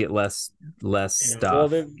expensive. You get less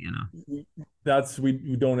stuff, well, you know. That's,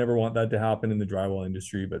 we don't ever want that to happen in the drywall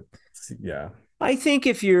industry, but yeah. I think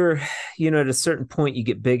if you're, you know, at a certain point, you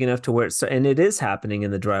get big enough to where it's, and it is happening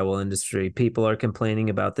in the drywall industry. People are complaining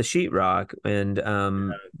about the sheetrock, and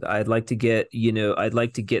I'd like to get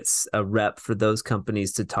a rep for those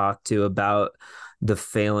companies to talk to about the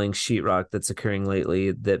failing sheetrock that's occurring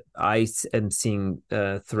lately. That I am seeing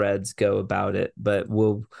threads go about it, but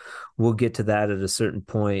we'll get to that at a certain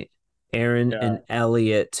point. Aaron and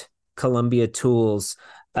Elliot, Columbia Tools.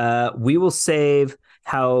 We will save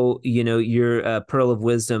how, you know, your pearl of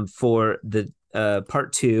wisdom for the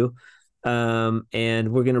part 2,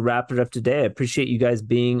 and we're gonna wrap it up today. I appreciate you guys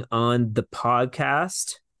being on the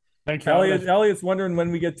podcast. Thanks, Elliot's wondering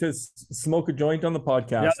when we get to smoke a joint on the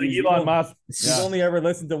podcast. Yeah, Elon Musk. He's only ever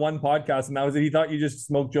listened to one podcast, and that was it. He thought you just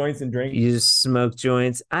smoke joints and drink. You just smoke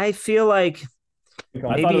joints. I feel like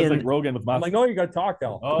I thought it was like Rogan with Musk. I'm like, no, you got to talk,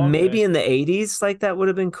 though. Oh, okay. Maybe in the 80s, like that would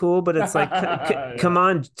have been cool, but it's like, come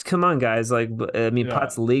on, guys. Like, I mean,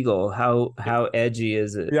 pot's legal. How edgy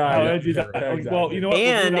is it? Yeah, how edgy is that? Exactly. Well, you know what?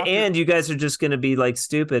 And you guys are just going to be like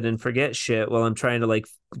stupid and forget shit while I'm trying to like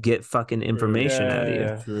get fucking information out of you.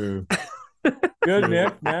 Yeah. True. Good,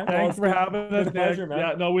 Nick, man. Thanks for having us, pleasure, man.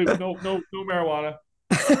 Yeah, no marijuana.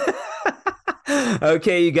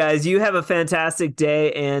 Okay, you guys, you have a fantastic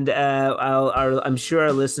day, and I'm sure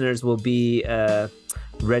our listeners will be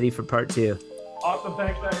ready for part 2. Awesome,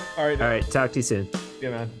 thanks. All right, talk to you soon.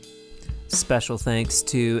 Yeah, man. Special thanks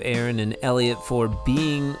to Aaron and Elliot for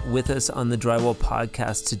being with us on the Drywall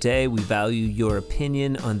Podcast today. We value your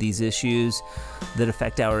opinion on these issues that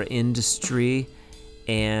affect our industry,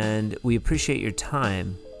 and we appreciate your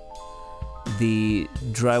time. The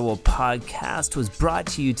Drywall Podcast was brought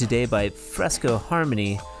to you today by Fresco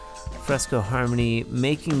Harmony. Fresco Harmony,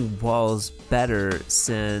 making walls better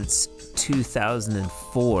since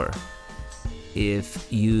 2004.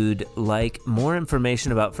 If you'd like more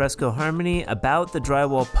information about Fresco Harmony, about the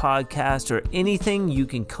Drywall Podcast, or anything, you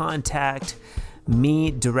can contact me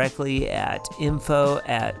directly at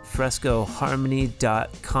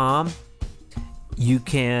info@frescoharmony.com. You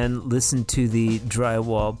can listen to the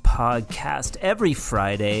Drywall Podcast every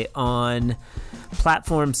Friday on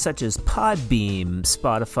platforms such as Podbeam,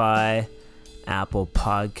 Spotify, Apple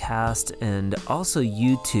Podcast, and also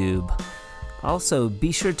YouTube. Also,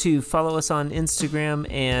 be sure to follow us on Instagram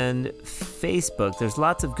and Facebook. There's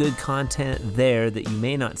lots of good content there that you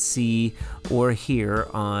may not see or hear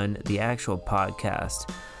on the actual podcast.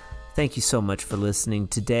 Thank you so much for listening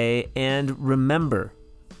today, and remember,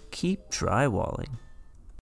 keep drywalling.